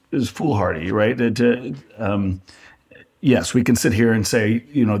foolhardy, right? Yes, we can sit here and say,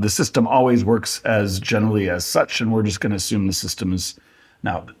 the system always works as generally as such, and we're just going to assume the system is.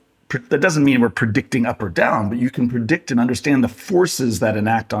 Now, that doesn't mean we're predicting up or down, but you can predict and understand the forces that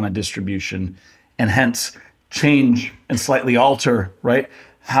enact on a distribution, and hence change and slightly alter, right,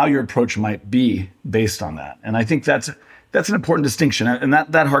 how your approach might be based on that. And I think that's an important distinction, and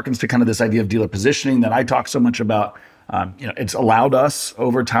that harkens to kind of this idea of dealer positioning that I talk so much about. It's allowed us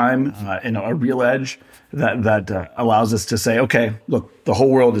over time, a real edge that allows us to say, okay, look, the whole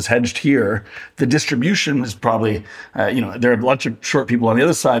world is hedged here. The distribution is probably, there are a bunch of short people on the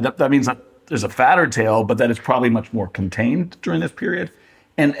other side. That means that there's a fatter tail, but that it's probably much more contained during this period.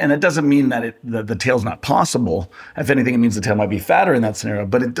 And it doesn't mean that the tail's not possible. If anything, it means the tail might be fatter in that scenario,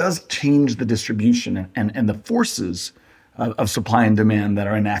 but it does change the distribution and the forces of supply and demand that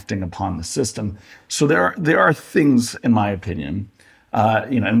are enacting upon the system. So there are things, in my opinion,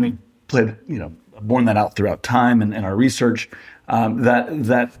 and we borne that out throughout time and our research,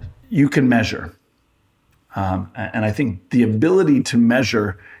 that you can measure. And I think the ability to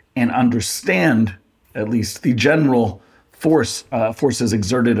measure and understand at least the general forces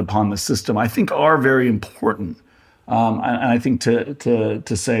exerted upon the system, I think are very important. And I think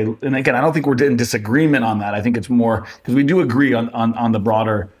to say, and again, I don't think we're in disagreement on that. I think it's more because we do agree on the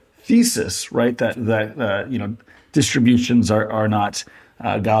broader thesis, right? That distributions are not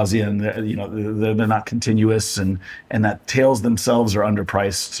Gaussian, they're not continuous, and that tails themselves are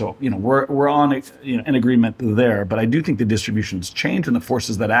underpriced. So we're on in agreement there. But I do think the distributions change, and the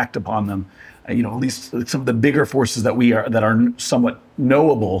forces that act upon them, at least some of the bigger forces that are somewhat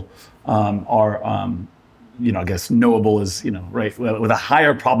knowable, are. I guess knowable is right, with a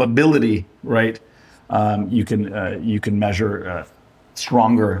higher probability, right? You can measure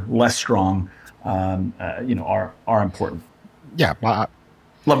stronger, less strong, are important. Yeah,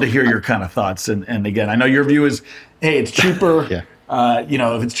 love to hear your kind of thoughts. And again, I know your view is, hey, it's cheaper. Yeah.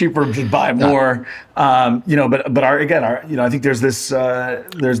 If it's cheaper, just buy more. But I think there's this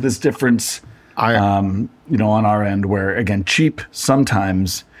difference, on our end where, again, cheap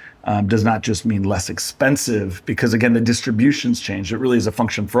sometimes does not just mean less expensive, because again, the distribution's changed. It really is a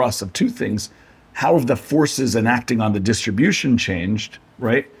function for us of two things. How have the forces enacting on the distribution changed,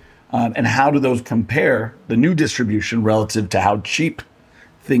 right? And how do those compare, the new distribution relative to how cheap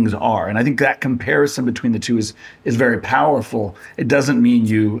things are? And I think that comparison between the two is very powerful. It doesn't mean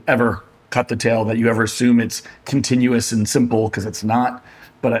you ever cut the tail, that you ever assume it's continuous and simple, because it's not.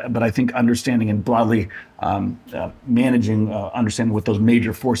 But I think understanding and broadly managing, understanding what those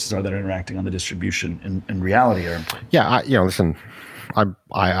major forces are that are interacting on the distribution in reality are important. Yeah, listen,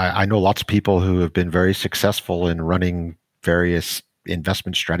 I know lots of people who have been very successful in running various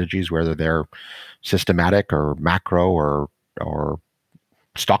investment strategies, whether they're systematic or macro or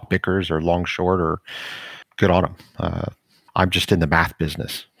stock pickers or long short, or good on them. I'm just in the math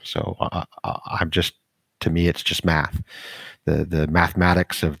business, so to me, it's just math. The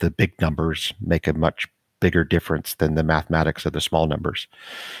mathematics of the big numbers make a much bigger difference than the mathematics of the small numbers.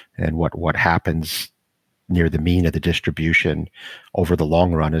 And what happens near the mean of the distribution over the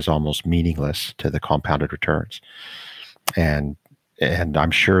long run is almost meaningless to the compounded returns. And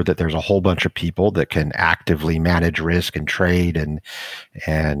I'm sure that there's a whole bunch of people that can actively manage risk and trade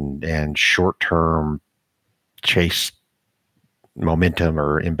and short-term chase momentum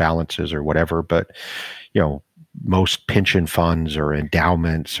or imbalances or whatever. But, most pension funds or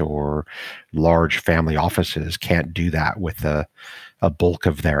endowments or large family offices can't do that with a bulk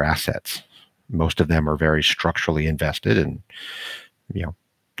of their assets. Most of them are very structurally invested and,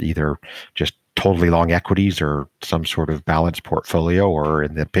 either just totally long equities or some sort of balanced portfolio, or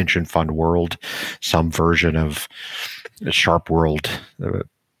in the pension fund world, some version of sharp world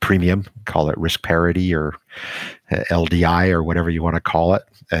premium, call it risk parity or LDI or whatever you want to call it.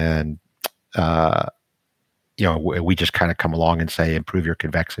 And, we just kind of come along and say, improve your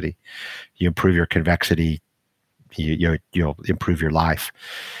convexity. You improve your convexity, you'll improve your life.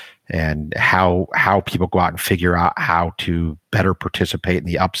 And how people go out and figure out how to better participate in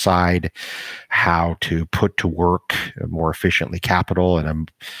the upside, how to put to work more efficiently capital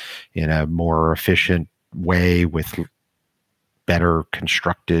in a more efficient way with better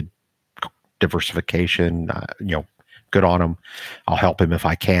constructed diversification. Good on them. I'll help him if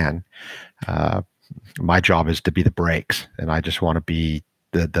I can. My job is to be the brakes, and I just want to be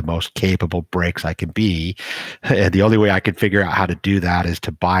the most capable brakes I can be. And the only way I can figure out how to do that is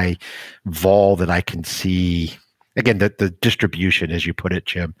to buy vol that I can see. Again, the distribution, as you put it,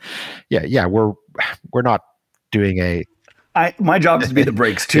 Jim. Yeah, we're not doing my job is to be the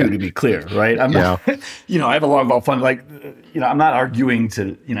brakes too, to be clear, right? I'm not, I have a long ball fund. I'm not arguing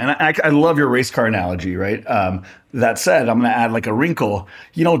to, and I love your race car analogy, right? That said, I'm going to add like a wrinkle.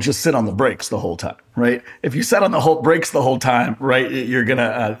 You don't just sit on the brakes the whole time, right? If you sat on the whole brakes the whole time, right, you're going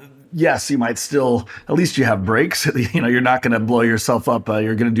to, yes, you might still, at least you have brakes. You're not going to blow yourself up.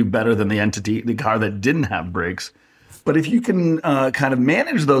 You're going to do better than the car that didn't have brakes. But if you can kind of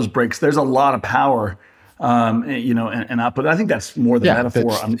manage those brakes, there's a lot of power. And output. I think that's more the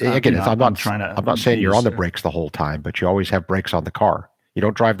metaphor. I'm not saying you're on the brakes the whole time, but you always have brakes on the car. You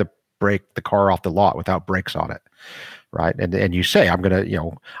don't drive the car off the lot without brakes on it, right? And you say, I'm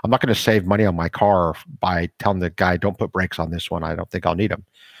not gonna save money on my car by telling the guy, don't put brakes on this one. I don't think I'll need them.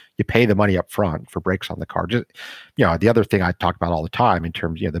 You pay the money up front for brakes on the car. Just, the other thing I talk about all the time in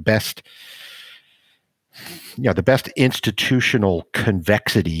terms, the best institutional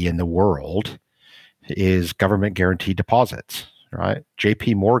convexity in the world is government guaranteed deposits, right?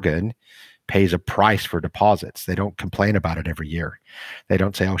 JP Morgan pays a price for deposits. They don't complain about it every year. They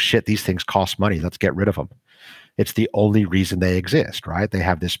don't say, oh shit, these things cost money, let's get rid of them. It's the only reason they exist, right? They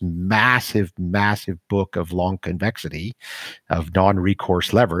have this massive, massive book of long convexity of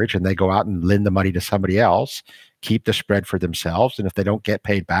non-recourse leverage, and they go out and lend the money to somebody else, keep the spread for themselves, and if they don't get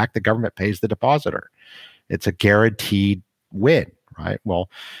paid back, the government pays the depositor. It's a guaranteed win, right? Well,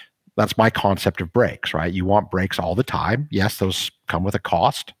 that's my concept of brakes, right? You want brakes all the time. Yes, those come with a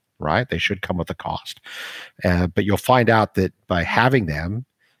cost, right? They should come with a cost. But you'll find out that by having them,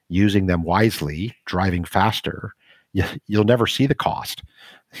 using them wisely, driving faster, you'll never see the cost.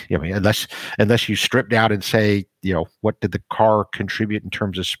 Unless you strip down and say, what did the car contribute in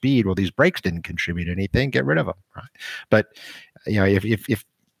terms of speed? Well, these brakes didn't contribute anything. Get rid of them, right? But if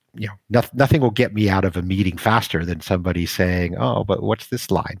nothing will get me out of a meeting faster than somebody saying, "Oh, but what's this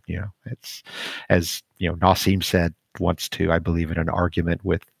line?" It's, as Nassim said once to, I believe, in an argument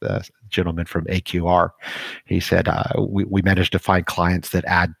with a gentleman from AQR. He said, "We managed to find clients that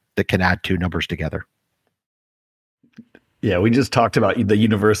can add two numbers together." Yeah, we just talked about the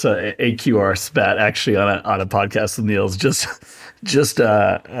Universa AQR spat actually on a podcast with Niels just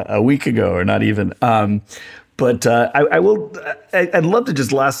a week ago, or not even. But I'd love to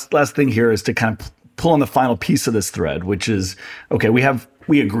just last thing here is to kind of pull on the final piece of this thread, which is, okay,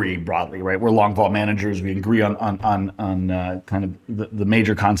 we agree broadly, right? We're long vol managers. We agree on kind of the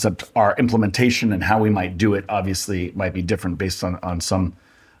major concept. Our implementation and how we might do it obviously might be different based on some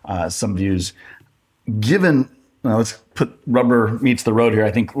views. Given, let's put rubber meets the road here.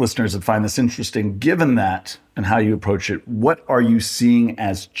 I think listeners would find this interesting. Given that and how you approach it, what are you seeing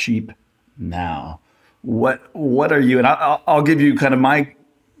as cheap now? What are you? And I'll give you kind of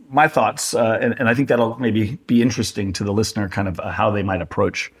my thoughts, and I think that'll maybe be interesting to the listener, kind of how they might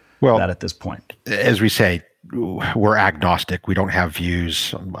approach that at this point. As we say, we're agnostic. We don't have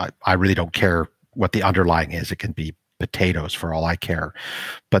views. I really don't care what the underlying is. It can be potatoes for all I care.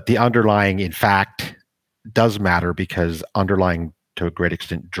 But the underlying, in fact, does matter, because underlying to a great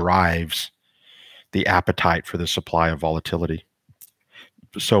extent drives the appetite for the supply of volatility.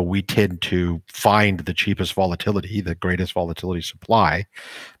 So we tend to find the cheapest volatility, the greatest volatility supply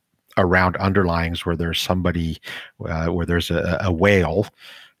around underlyings where there's somebody, where there's a whale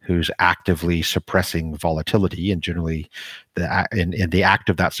who's actively suppressing volatility, and generally in the act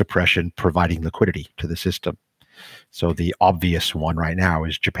of that suppression, providing liquidity to the system. So the obvious one right now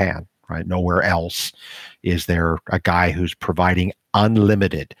is Japan, right? Nowhere else is there a guy who's providing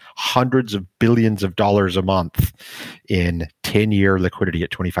unlimited hundreds of billions of dollars a month in 10-year liquidity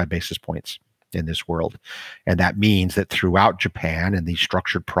at 25 basis points in this world. And that means that throughout Japan, and the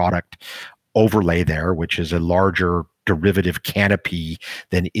structured product overlay there, which is a larger derivative canopy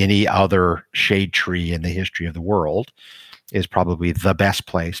than any other shade tree in the history of the world, is probably the best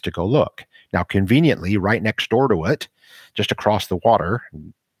place to go look. Now, conveniently, right next door to it, just across the water,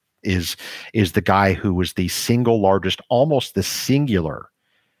 is the guy who was the single largest, almost the singular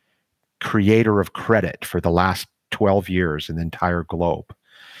creator of credit for the last 12 years in the entire globe,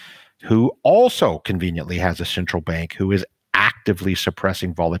 who also conveniently has a central bank who is actively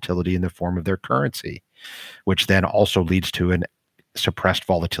suppressing volatility in the form of their currency, which then also leads to an suppressed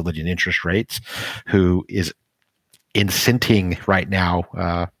volatility in interest rates, who is incenting right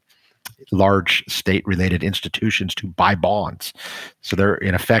now large state-related institutions to buy bonds. So they're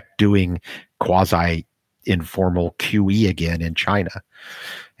in effect doing quasi-informal QE again in China.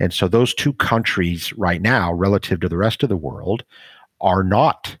 And so those two countries right now, relative to the rest of the world, are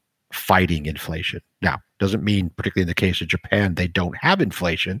not fighting inflation. Now, doesn't mean, particularly in the case of Japan, they don't have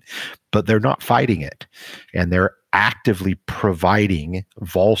inflation, but they're not fighting it. And they're actively providing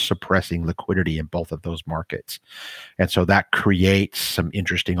vol-suppressing liquidity in both of those markets. And so that creates some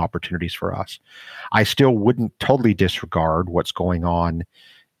interesting opportunities for us. I still wouldn't totally disregard what's going on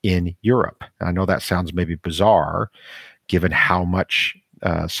in Europe. I know that sounds maybe bizarre, given how much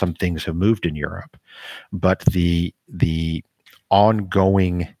some things have moved in Europe, but the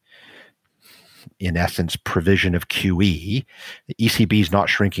ongoing, in essence, provision of QE, the ECB is not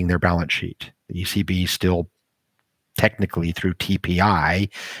shrinking their balance sheet. The ECB is still technically, through TPI,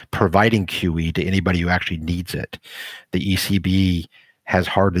 providing QE to anybody who actually needs it. The ECB has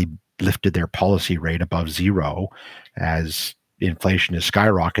hardly lifted their policy rate above zero as inflation is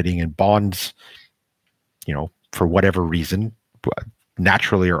skyrocketing, and bonds, for whatever reason,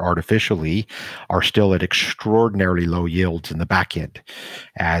 naturally or artificially, are still at extraordinarily low yields in the back end,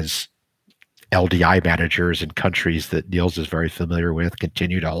 as LDI managers in countries that Niels is very familiar with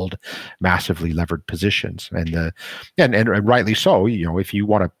continue to hold massively levered positions, and rightly so. If you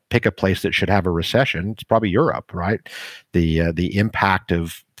want to pick a place that should have a recession, it's probably Europe, right? The impact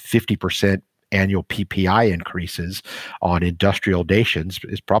of 50% annual PPI increases on industrial nations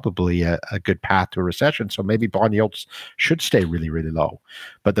is probably a good path to a recession. So maybe bond yields should stay really, really low.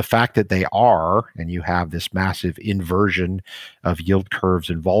 But the fact that they are, and you have this massive inversion of yield curves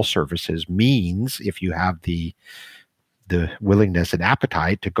and vol surfaces, means if you have the willingness and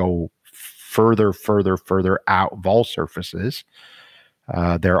appetite to go further out vol surfaces,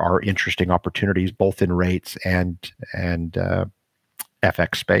 there are interesting opportunities both in rates and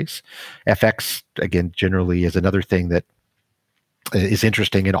FX space. FX, again, generally is another thing that is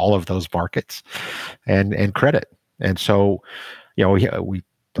interesting in all of those markets, and credit. And so,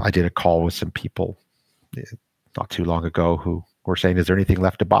 I did a call with some people not too long ago who were saying, "Is there anything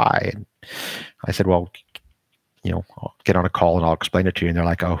left to buy?" And I said, "Well, I'll get on a call and I'll explain it to you. And they're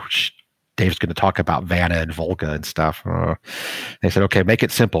like, oh, Dave's going to talk about Vanna and Volga and stuff. They said, okay, make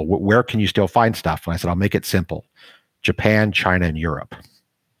it simple. Where can you still find stuff? And I said, I'll make it simple. Japan, China, and Europe. And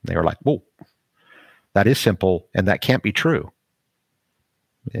they were like, whoa, that is simple. And that can't be true.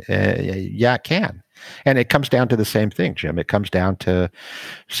 Yeah, it can. And it comes down to the same thing, Jim. It comes down to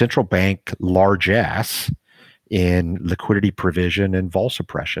central bank largesse in liquidity provision and vol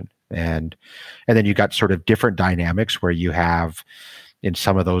suppression. And then you got sort of different dynamics where you have, in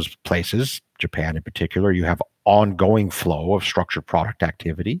some of those places, Japan in particular, you have ongoing flow of structured product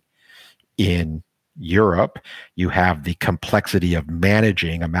activity. In Europe, you have the complexity of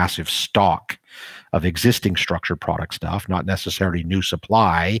managing a massive stock of existing structured product stuff, not necessarily new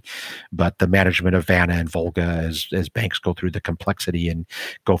supply, but the management of Vanna and Volga as banks go through the complexity and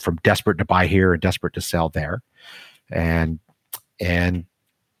go from desperate to buy here and desperate to sell there. And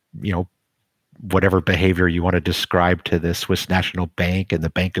whatever behavior you want to describe to the Swiss National Bank and the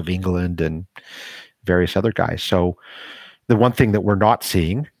Bank of England and various other guys. So the one thing that we're not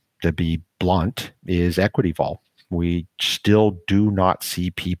seeing, to be blunt, is equity vol. We still do not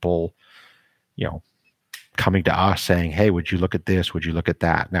see people, coming to us saying, hey, would you look at this? Would you look at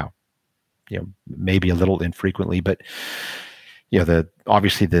that? Now, maybe a little infrequently, but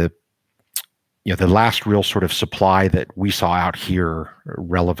obviously the last real sort of supply that we saw out here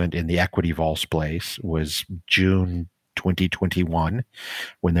relevant in the equity vol space was June 2021,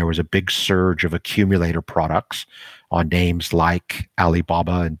 when there was a big surge of accumulator products on names like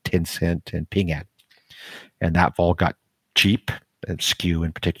Alibaba and Tencent and Ping An. And that vol got cheap, and SKU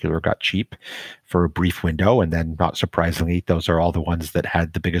in particular got cheap for a brief window. And then, not surprisingly, those are all the ones that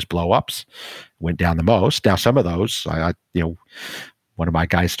had the biggest blow-ups, went down the most. Now, some of those, one of my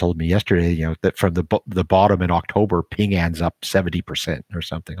guys told me yesterday, that from the bottom in October, Ping An's up 70% or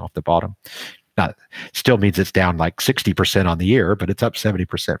something off the bottom. Now, still means it's down like 60% on the year, but it's up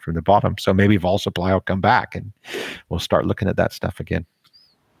 70% from the bottom. So maybe vol supply will come back and we'll start looking at that stuff again.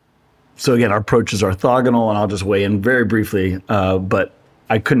 So again, our approach is orthogonal, and I'll just weigh in very briefly. But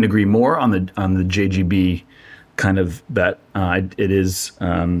I couldn't agree more on the JGB kind of bet. It is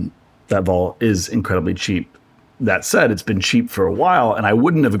that vol is incredibly cheap. That said, it's been cheap for a while, and I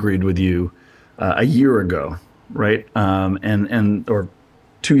wouldn't have agreed with you a year ago, right? Or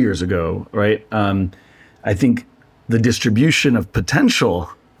 2 years ago, right? I think the distribution of potential,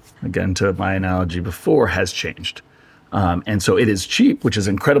 again, to my analogy before, has changed. And so it is cheap, which is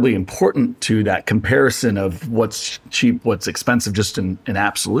incredibly important to that comparison of what's cheap, what's expensive, just in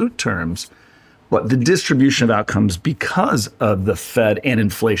absolute terms. But the distribution of outcomes, because of the Fed and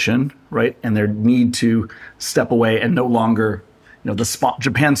inflation, right, and their need to step away and no longer,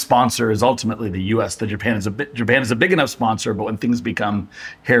 Japan's sponsor is ultimately the U.S. Japan is a big enough sponsor, but when things become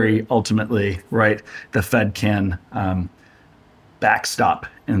hairy, ultimately, right, the Fed can backstop,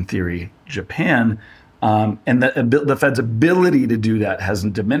 in theory, Japan. And the Fed's ability to do that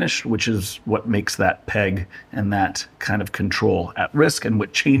hasn't diminished, which is what makes that peg and that kind of control at risk, and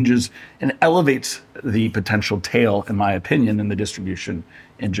what changes and elevates the potential tail, in my opinion, in the distribution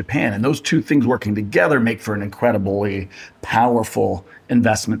in Japan. And those two things working together make for an incredibly powerful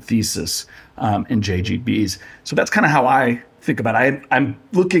investment thesis in JGBs. So that's kind of how I think about it. I'm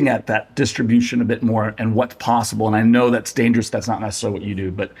looking at that distribution a bit more and what's possible. And I know that's dangerous. That's not necessarily what you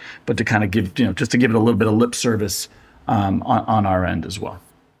do, but to kind of give, just to give it a little bit of lip service on our end as well.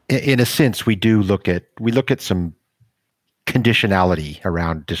 In a sense, we look at some conditionality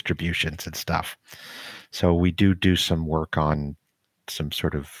around distributions and stuff. So we do some work on some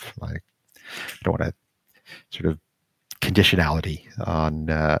sort of like, I don't want to sort of conditionality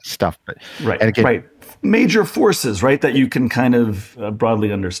on stuff, but right, and again, right. Major forces, right, that you can kind of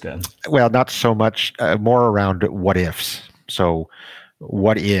broadly understand. Well, not so much, more around what ifs. So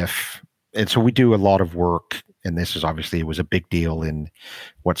what if, and so we do a lot of work, and this is obviously, it was a big deal in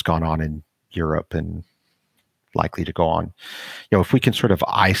what's gone on in Europe and likely to go on. If we can sort of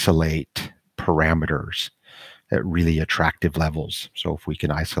isolate parameters at really attractive levels. So if we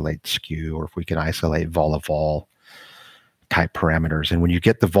can isolate SKU, or if we can isolate vol type parameters, and when you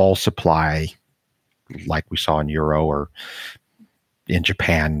get the vol supply, like we saw in Euro or in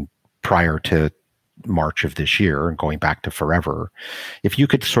Japan prior to March of this year and going back to forever, if you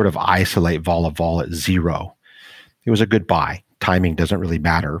could sort of isolate vol at zero, it was a good buy. Timing doesn't really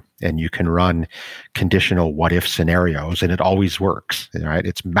matter, and you can run conditional what if scenarios, and it always works, right?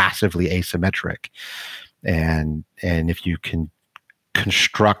 It's massively asymmetric. And if you can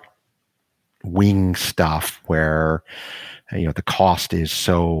construct wing stuff where the cost is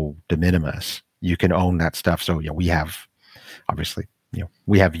so de minimis, you can own that stuff. So we have obviously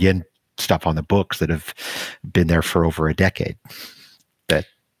we have yen stuff on the books that have been there for over a decade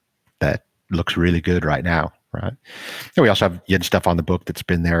that looks really good right now, right? And we also have yen stuff on the book that's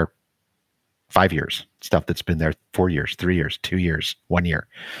been there 5 years, stuff that's been there 4 years, 3 years, 2 years, 1 year,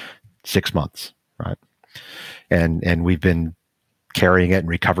 6 months, right? And we've been carrying it and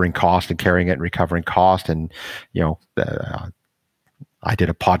recovering cost and carrying it and recovering cost. And, I did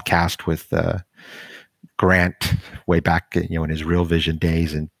a podcast with Grant way back, in his Real Vision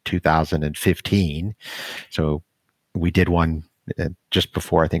days in 2015. So we did one just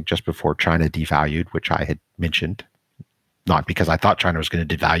before China devalued, which I had mentioned, not because I thought China was going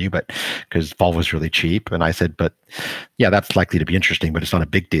to devalue, but because vol was really cheap. And I said, but yeah, that's likely to be interesting, but it's not a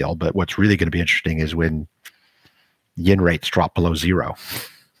big deal. But what's really going to be interesting is when yen rates drop below zero.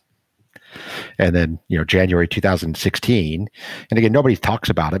 And then, January 2016, and again, nobody talks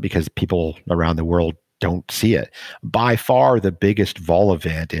about it because people around the world don't see it. By far the biggest vol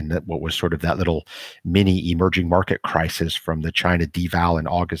event in what was sort of that little mini emerging market crisis from the China deval in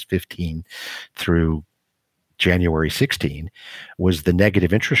August 15 through January 16 was the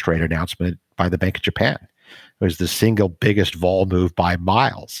negative interest rate announcement by the Bank of Japan. It was the single biggest vol move by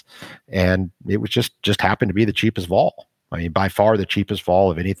miles. And it was just happened to be the cheapest vol. I mean, by far the cheapest vol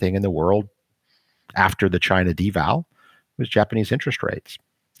of anything in the world after the China deval was Japanese interest rates.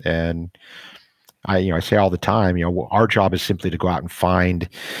 And I say all the time, our job is simply to go out and find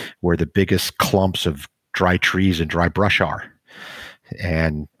where the biggest clumps of dry trees and dry brush are.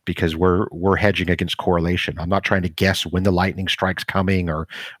 And because we're hedging against correlation. I'm not trying to guess when the lightning strike's coming or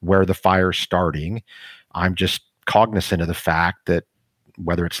where the fire's starting. I'm just cognizant of the fact that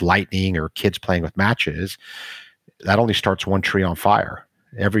whether it's lightning or kids playing with matches, that only starts one tree on fire.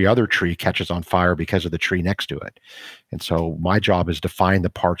 Every other tree catches on fire because of the tree next to it. And so my job is to find the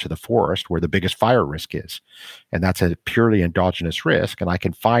parts of the forest where the biggest fire risk is. And that's a purely endogenous risk. And I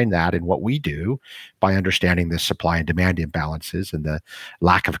can find that in what we do by understanding the supply and demand imbalances and the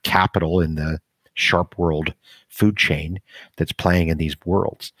lack of capital in the sharp world food chain that's playing in these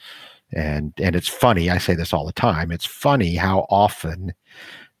worlds. And it's funny, I say this all the time, it's funny how often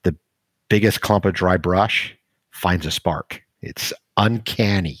the biggest clump of dry brush finds a spark. It's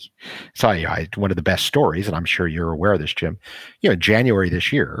uncanny. So one of the best stories, and I'm sure you're aware of this, Jim, January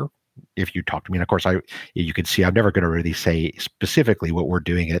this year, if you talk to me, and of course you can see I'm never going to really say specifically what we're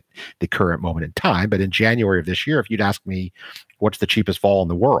doing at the current moment in time, but in January of this year, if you'd ask me what's the cheapest vol in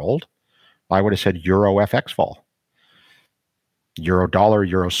the world, I would have said Euro FX vol. Euro dollar,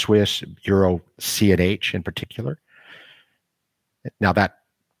 Euro Swiss, Euro CNH in particular. Now that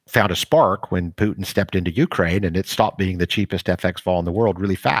found a spark when Putin stepped into Ukraine, and it stopped being the cheapest FX vol in the world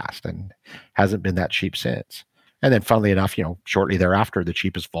really fast and hasn't been that cheap since. And then funnily enough, shortly thereafter, the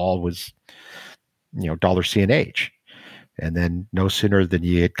cheapest vol was, dollar CNH. And then no sooner than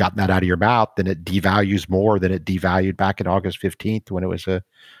you had gotten that out of your mouth than it devalues more than it devalued back in August 15th when it was a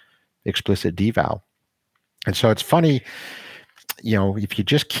explicit deval. And so it's funny, if you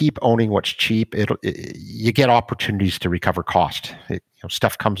just keep owning what's cheap, you get opportunities to recover cost.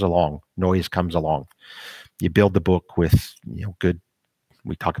 Stuff comes along, noise comes along. You build the book with, good,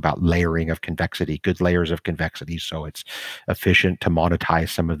 we talk about layering of convexity, good layers of convexity. So it's efficient to monetize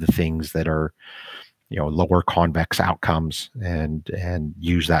some of the things that are, lower convex outcomes and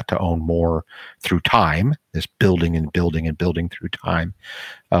use that to own more through time, this building and building and building through time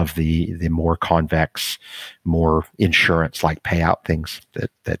of the more convex, more insurance-like payout things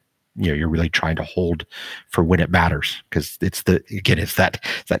that you're really trying to hold for when it matters. Because it's that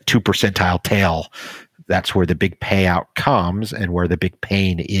 2 percentile tail. That's where the big payout comes and where the big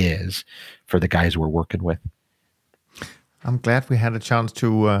pain is for the guys we're working with. I'm glad we had a chance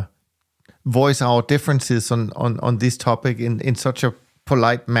to voice our differences on this topic in such a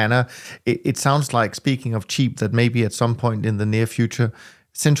polite manner. It sounds like, speaking of cheap, that maybe at some point in the near future,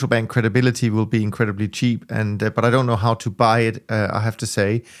 central bank credibility will be incredibly cheap, but I don't know how to buy it, I have to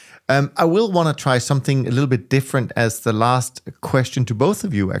say. I will want to try something a little bit different as the last question to both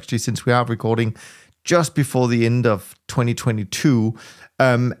of you, actually, since we are recording just before the end of 2022.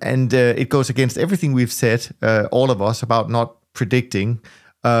 And it goes against everything we've said, all of us, about not predicting.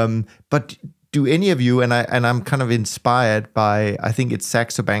 But do any of you, and I'm kind of inspired by, I think it's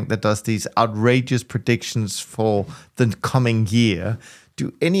Saxo Bank that does these outrageous predictions for the coming year.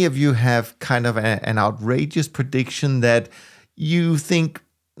 Do any of you have kind of an outrageous prediction that you think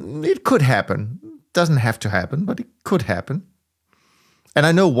it could happen? Doesn't have to happen, but it could happen. And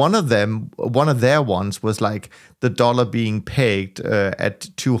I know one of their ones was like the dollar being pegged at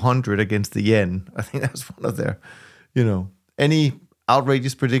 200 against the yen. I think that's one of their, any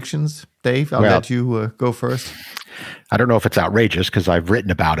outrageous predictions. Dave, I'll let you go first. I don't know if it's outrageous because I've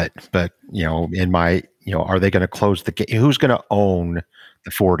written about it, but in my, are they going to close the gate? Who's going to own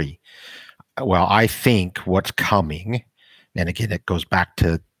the 40? Well, I think what's coming, and again, it goes back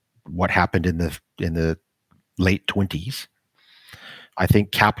to what happened in the late 20s. I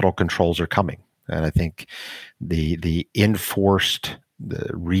think capital controls are coming, and I think the enforced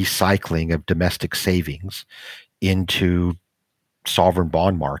the recycling of domestic savings into sovereign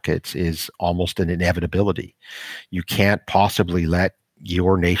bond markets is almost an inevitability. You can't possibly let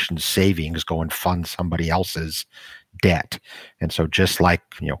your nation's savings go and fund somebody else's debt. And so just like,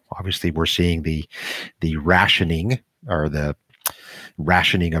 obviously we're seeing the rationing or the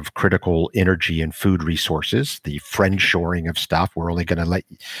rationing of critical energy and food resources, the friendshoring of stuff. We're only going to let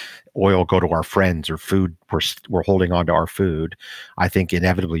oil go to our friends, or food, we're holding on to our food. I think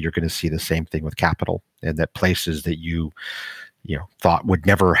inevitably you're going to see the same thing with capital, and that places that you thought would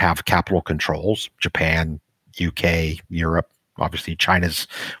never have capital controls, Japan, UK, Europe, obviously China's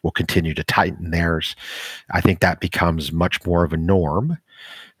will continue to tighten theirs. I think that becomes much more of a norm.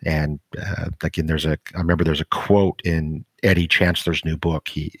 And again, I remember there's a quote in Eddie Chancellor's new book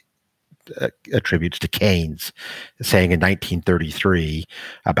he attributes to Keynes, saying in 1933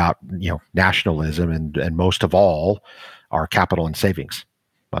 about nationalism and most of all our capital and savings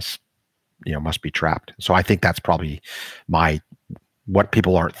must be trapped. So I think that's probably what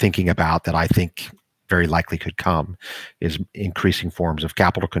people aren't thinking about that I think very likely could come is increasing forms of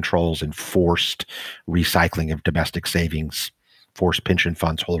capital controls and forced recycling of domestic savings, forced pension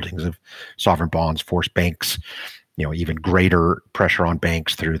funds holdings of sovereign bonds, forced banks, even greater pressure on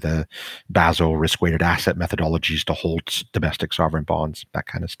banks through the Basel risk-weighted asset methodologies to hold domestic sovereign bonds, that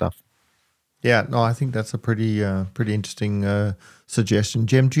kind of stuff. Yeah, no, I think that's a pretty interesting suggestion.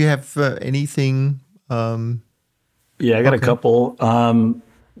 Jim, do you have anything? Yeah, I got a couple.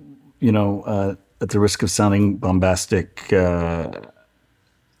 At the risk of sounding bombastic, I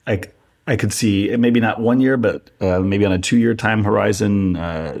could see maybe not 1 year, but maybe on a 2-year time horizon,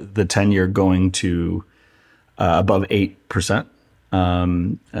 the 10-year going to above 8%.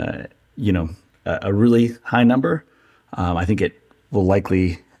 A really high number. I think it will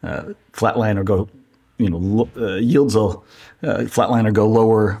likely flatline or go. Yields will flatline or go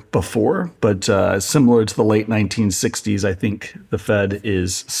lower before, but similar to the late 1960s, I think the Fed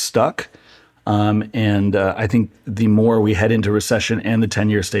is stuck. And I think the more we head into recession and the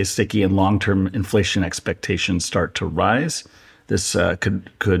 10-year stays sticky and long-term inflation expectations start to rise, this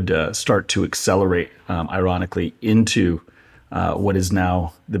could start to accelerate, ironically, into what is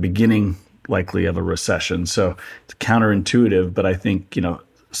now the beginning, likely, of a recession. So it's counterintuitive, but I think,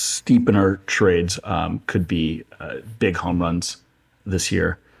 steepener trades could be big home runs this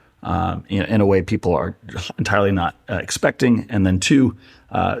year in a way people are entirely not expecting. And then two,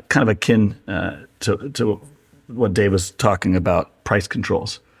 kind of akin to what Dave was talking about, price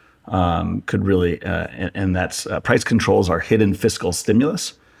controls could really, and that's price controls are hidden fiscal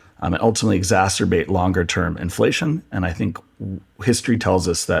stimulus and ultimately exacerbate longer term inflation. And I think history tells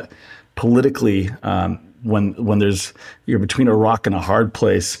us that politically, when you're between a rock and a hard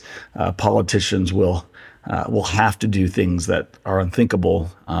place, politicians will have to do things that are unthinkable.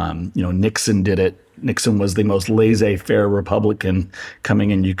 Nixon did it. Nixon was the most laissez-faire Republican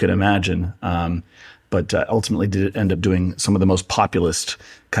coming in you could imagine, but ultimately did end up doing some of the most populist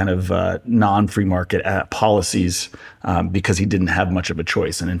kind of non-free market policies because he didn't have much of a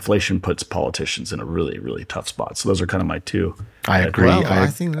choice. And inflation puts politicians in a really, really tough spot. So those are kind of my two. I agree. Well, I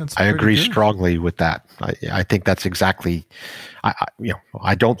think that's I agree good. strongly with that. I think that's exactly.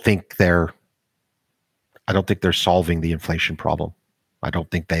 I don't think they're solving the inflation problem. I don't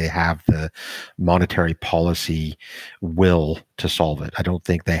think they have the monetary policy will to solve it. I don't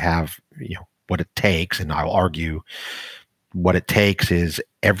think they have what it takes, and I'll argue what it takes is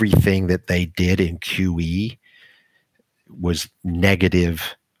everything that they did in QE was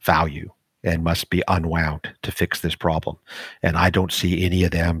negative value and must be unwound to fix this problem. And I don't see any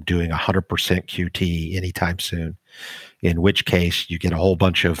of them doing 100% QT anytime soon, in which case you get a whole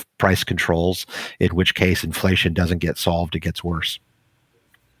bunch of price controls, in which case inflation doesn't get solved, it gets worse.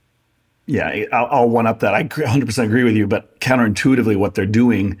 Yeah, I'll one up that. I 100% agree with you, but counterintuitively what they're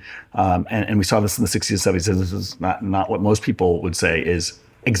doing, and we saw this in the 60s and 70s, this is not what most people would say, is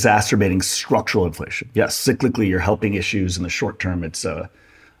exacerbating structural inflation. Yes, cyclically you're helping issues in the short term. It's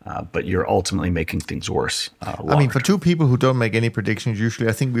but you're ultimately making things worse. I mean, for two people who don't make any predictions, usually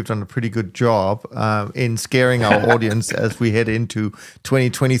I think we've done a pretty good job in scaring our audience as we head into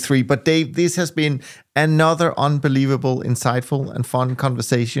 2023. But Dave, this has been another unbelievable, insightful, and fun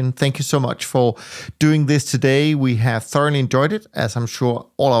conversation. Thank you so much for doing this today. We have thoroughly enjoyed it, as I'm sure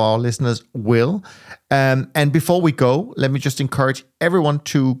all of our listeners will. And before we go, let me just encourage everyone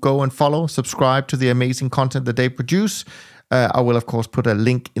to go and follow, subscribe to the amazing content that they produce. I will, of course, put a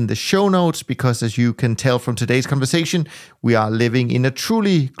link in the show notes because, as you can tell from today's conversation, we are living in a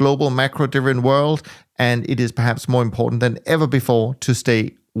truly global macro-driven world, and it is perhaps more important than ever before to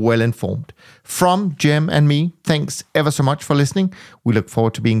stay well-informed. From Jem and me, thanks ever so much for listening. We look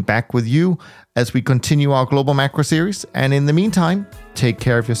forward to being back with you as we continue our Global Macro series. And in the meantime, take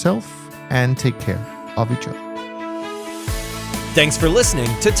care of yourself and take care of each other. Thanks for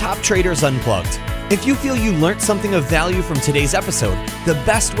listening to Top Traders Unplugged. If you feel you learned something of value from today's episode, the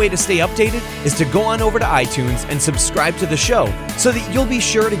best way to stay updated is to go on over to iTunes and subscribe to the show so that you'll be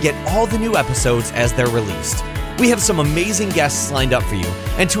sure to get all the new episodes as they're released. We have some amazing guests lined up for you,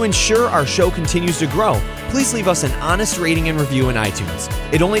 and to ensure our show continues to grow, please leave us an honest rating and review in iTunes.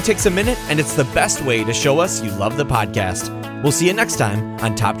 It only takes a minute, and it's the best way to show us you love the podcast. We'll see you next time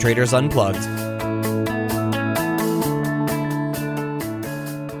on Top Traders Unplugged.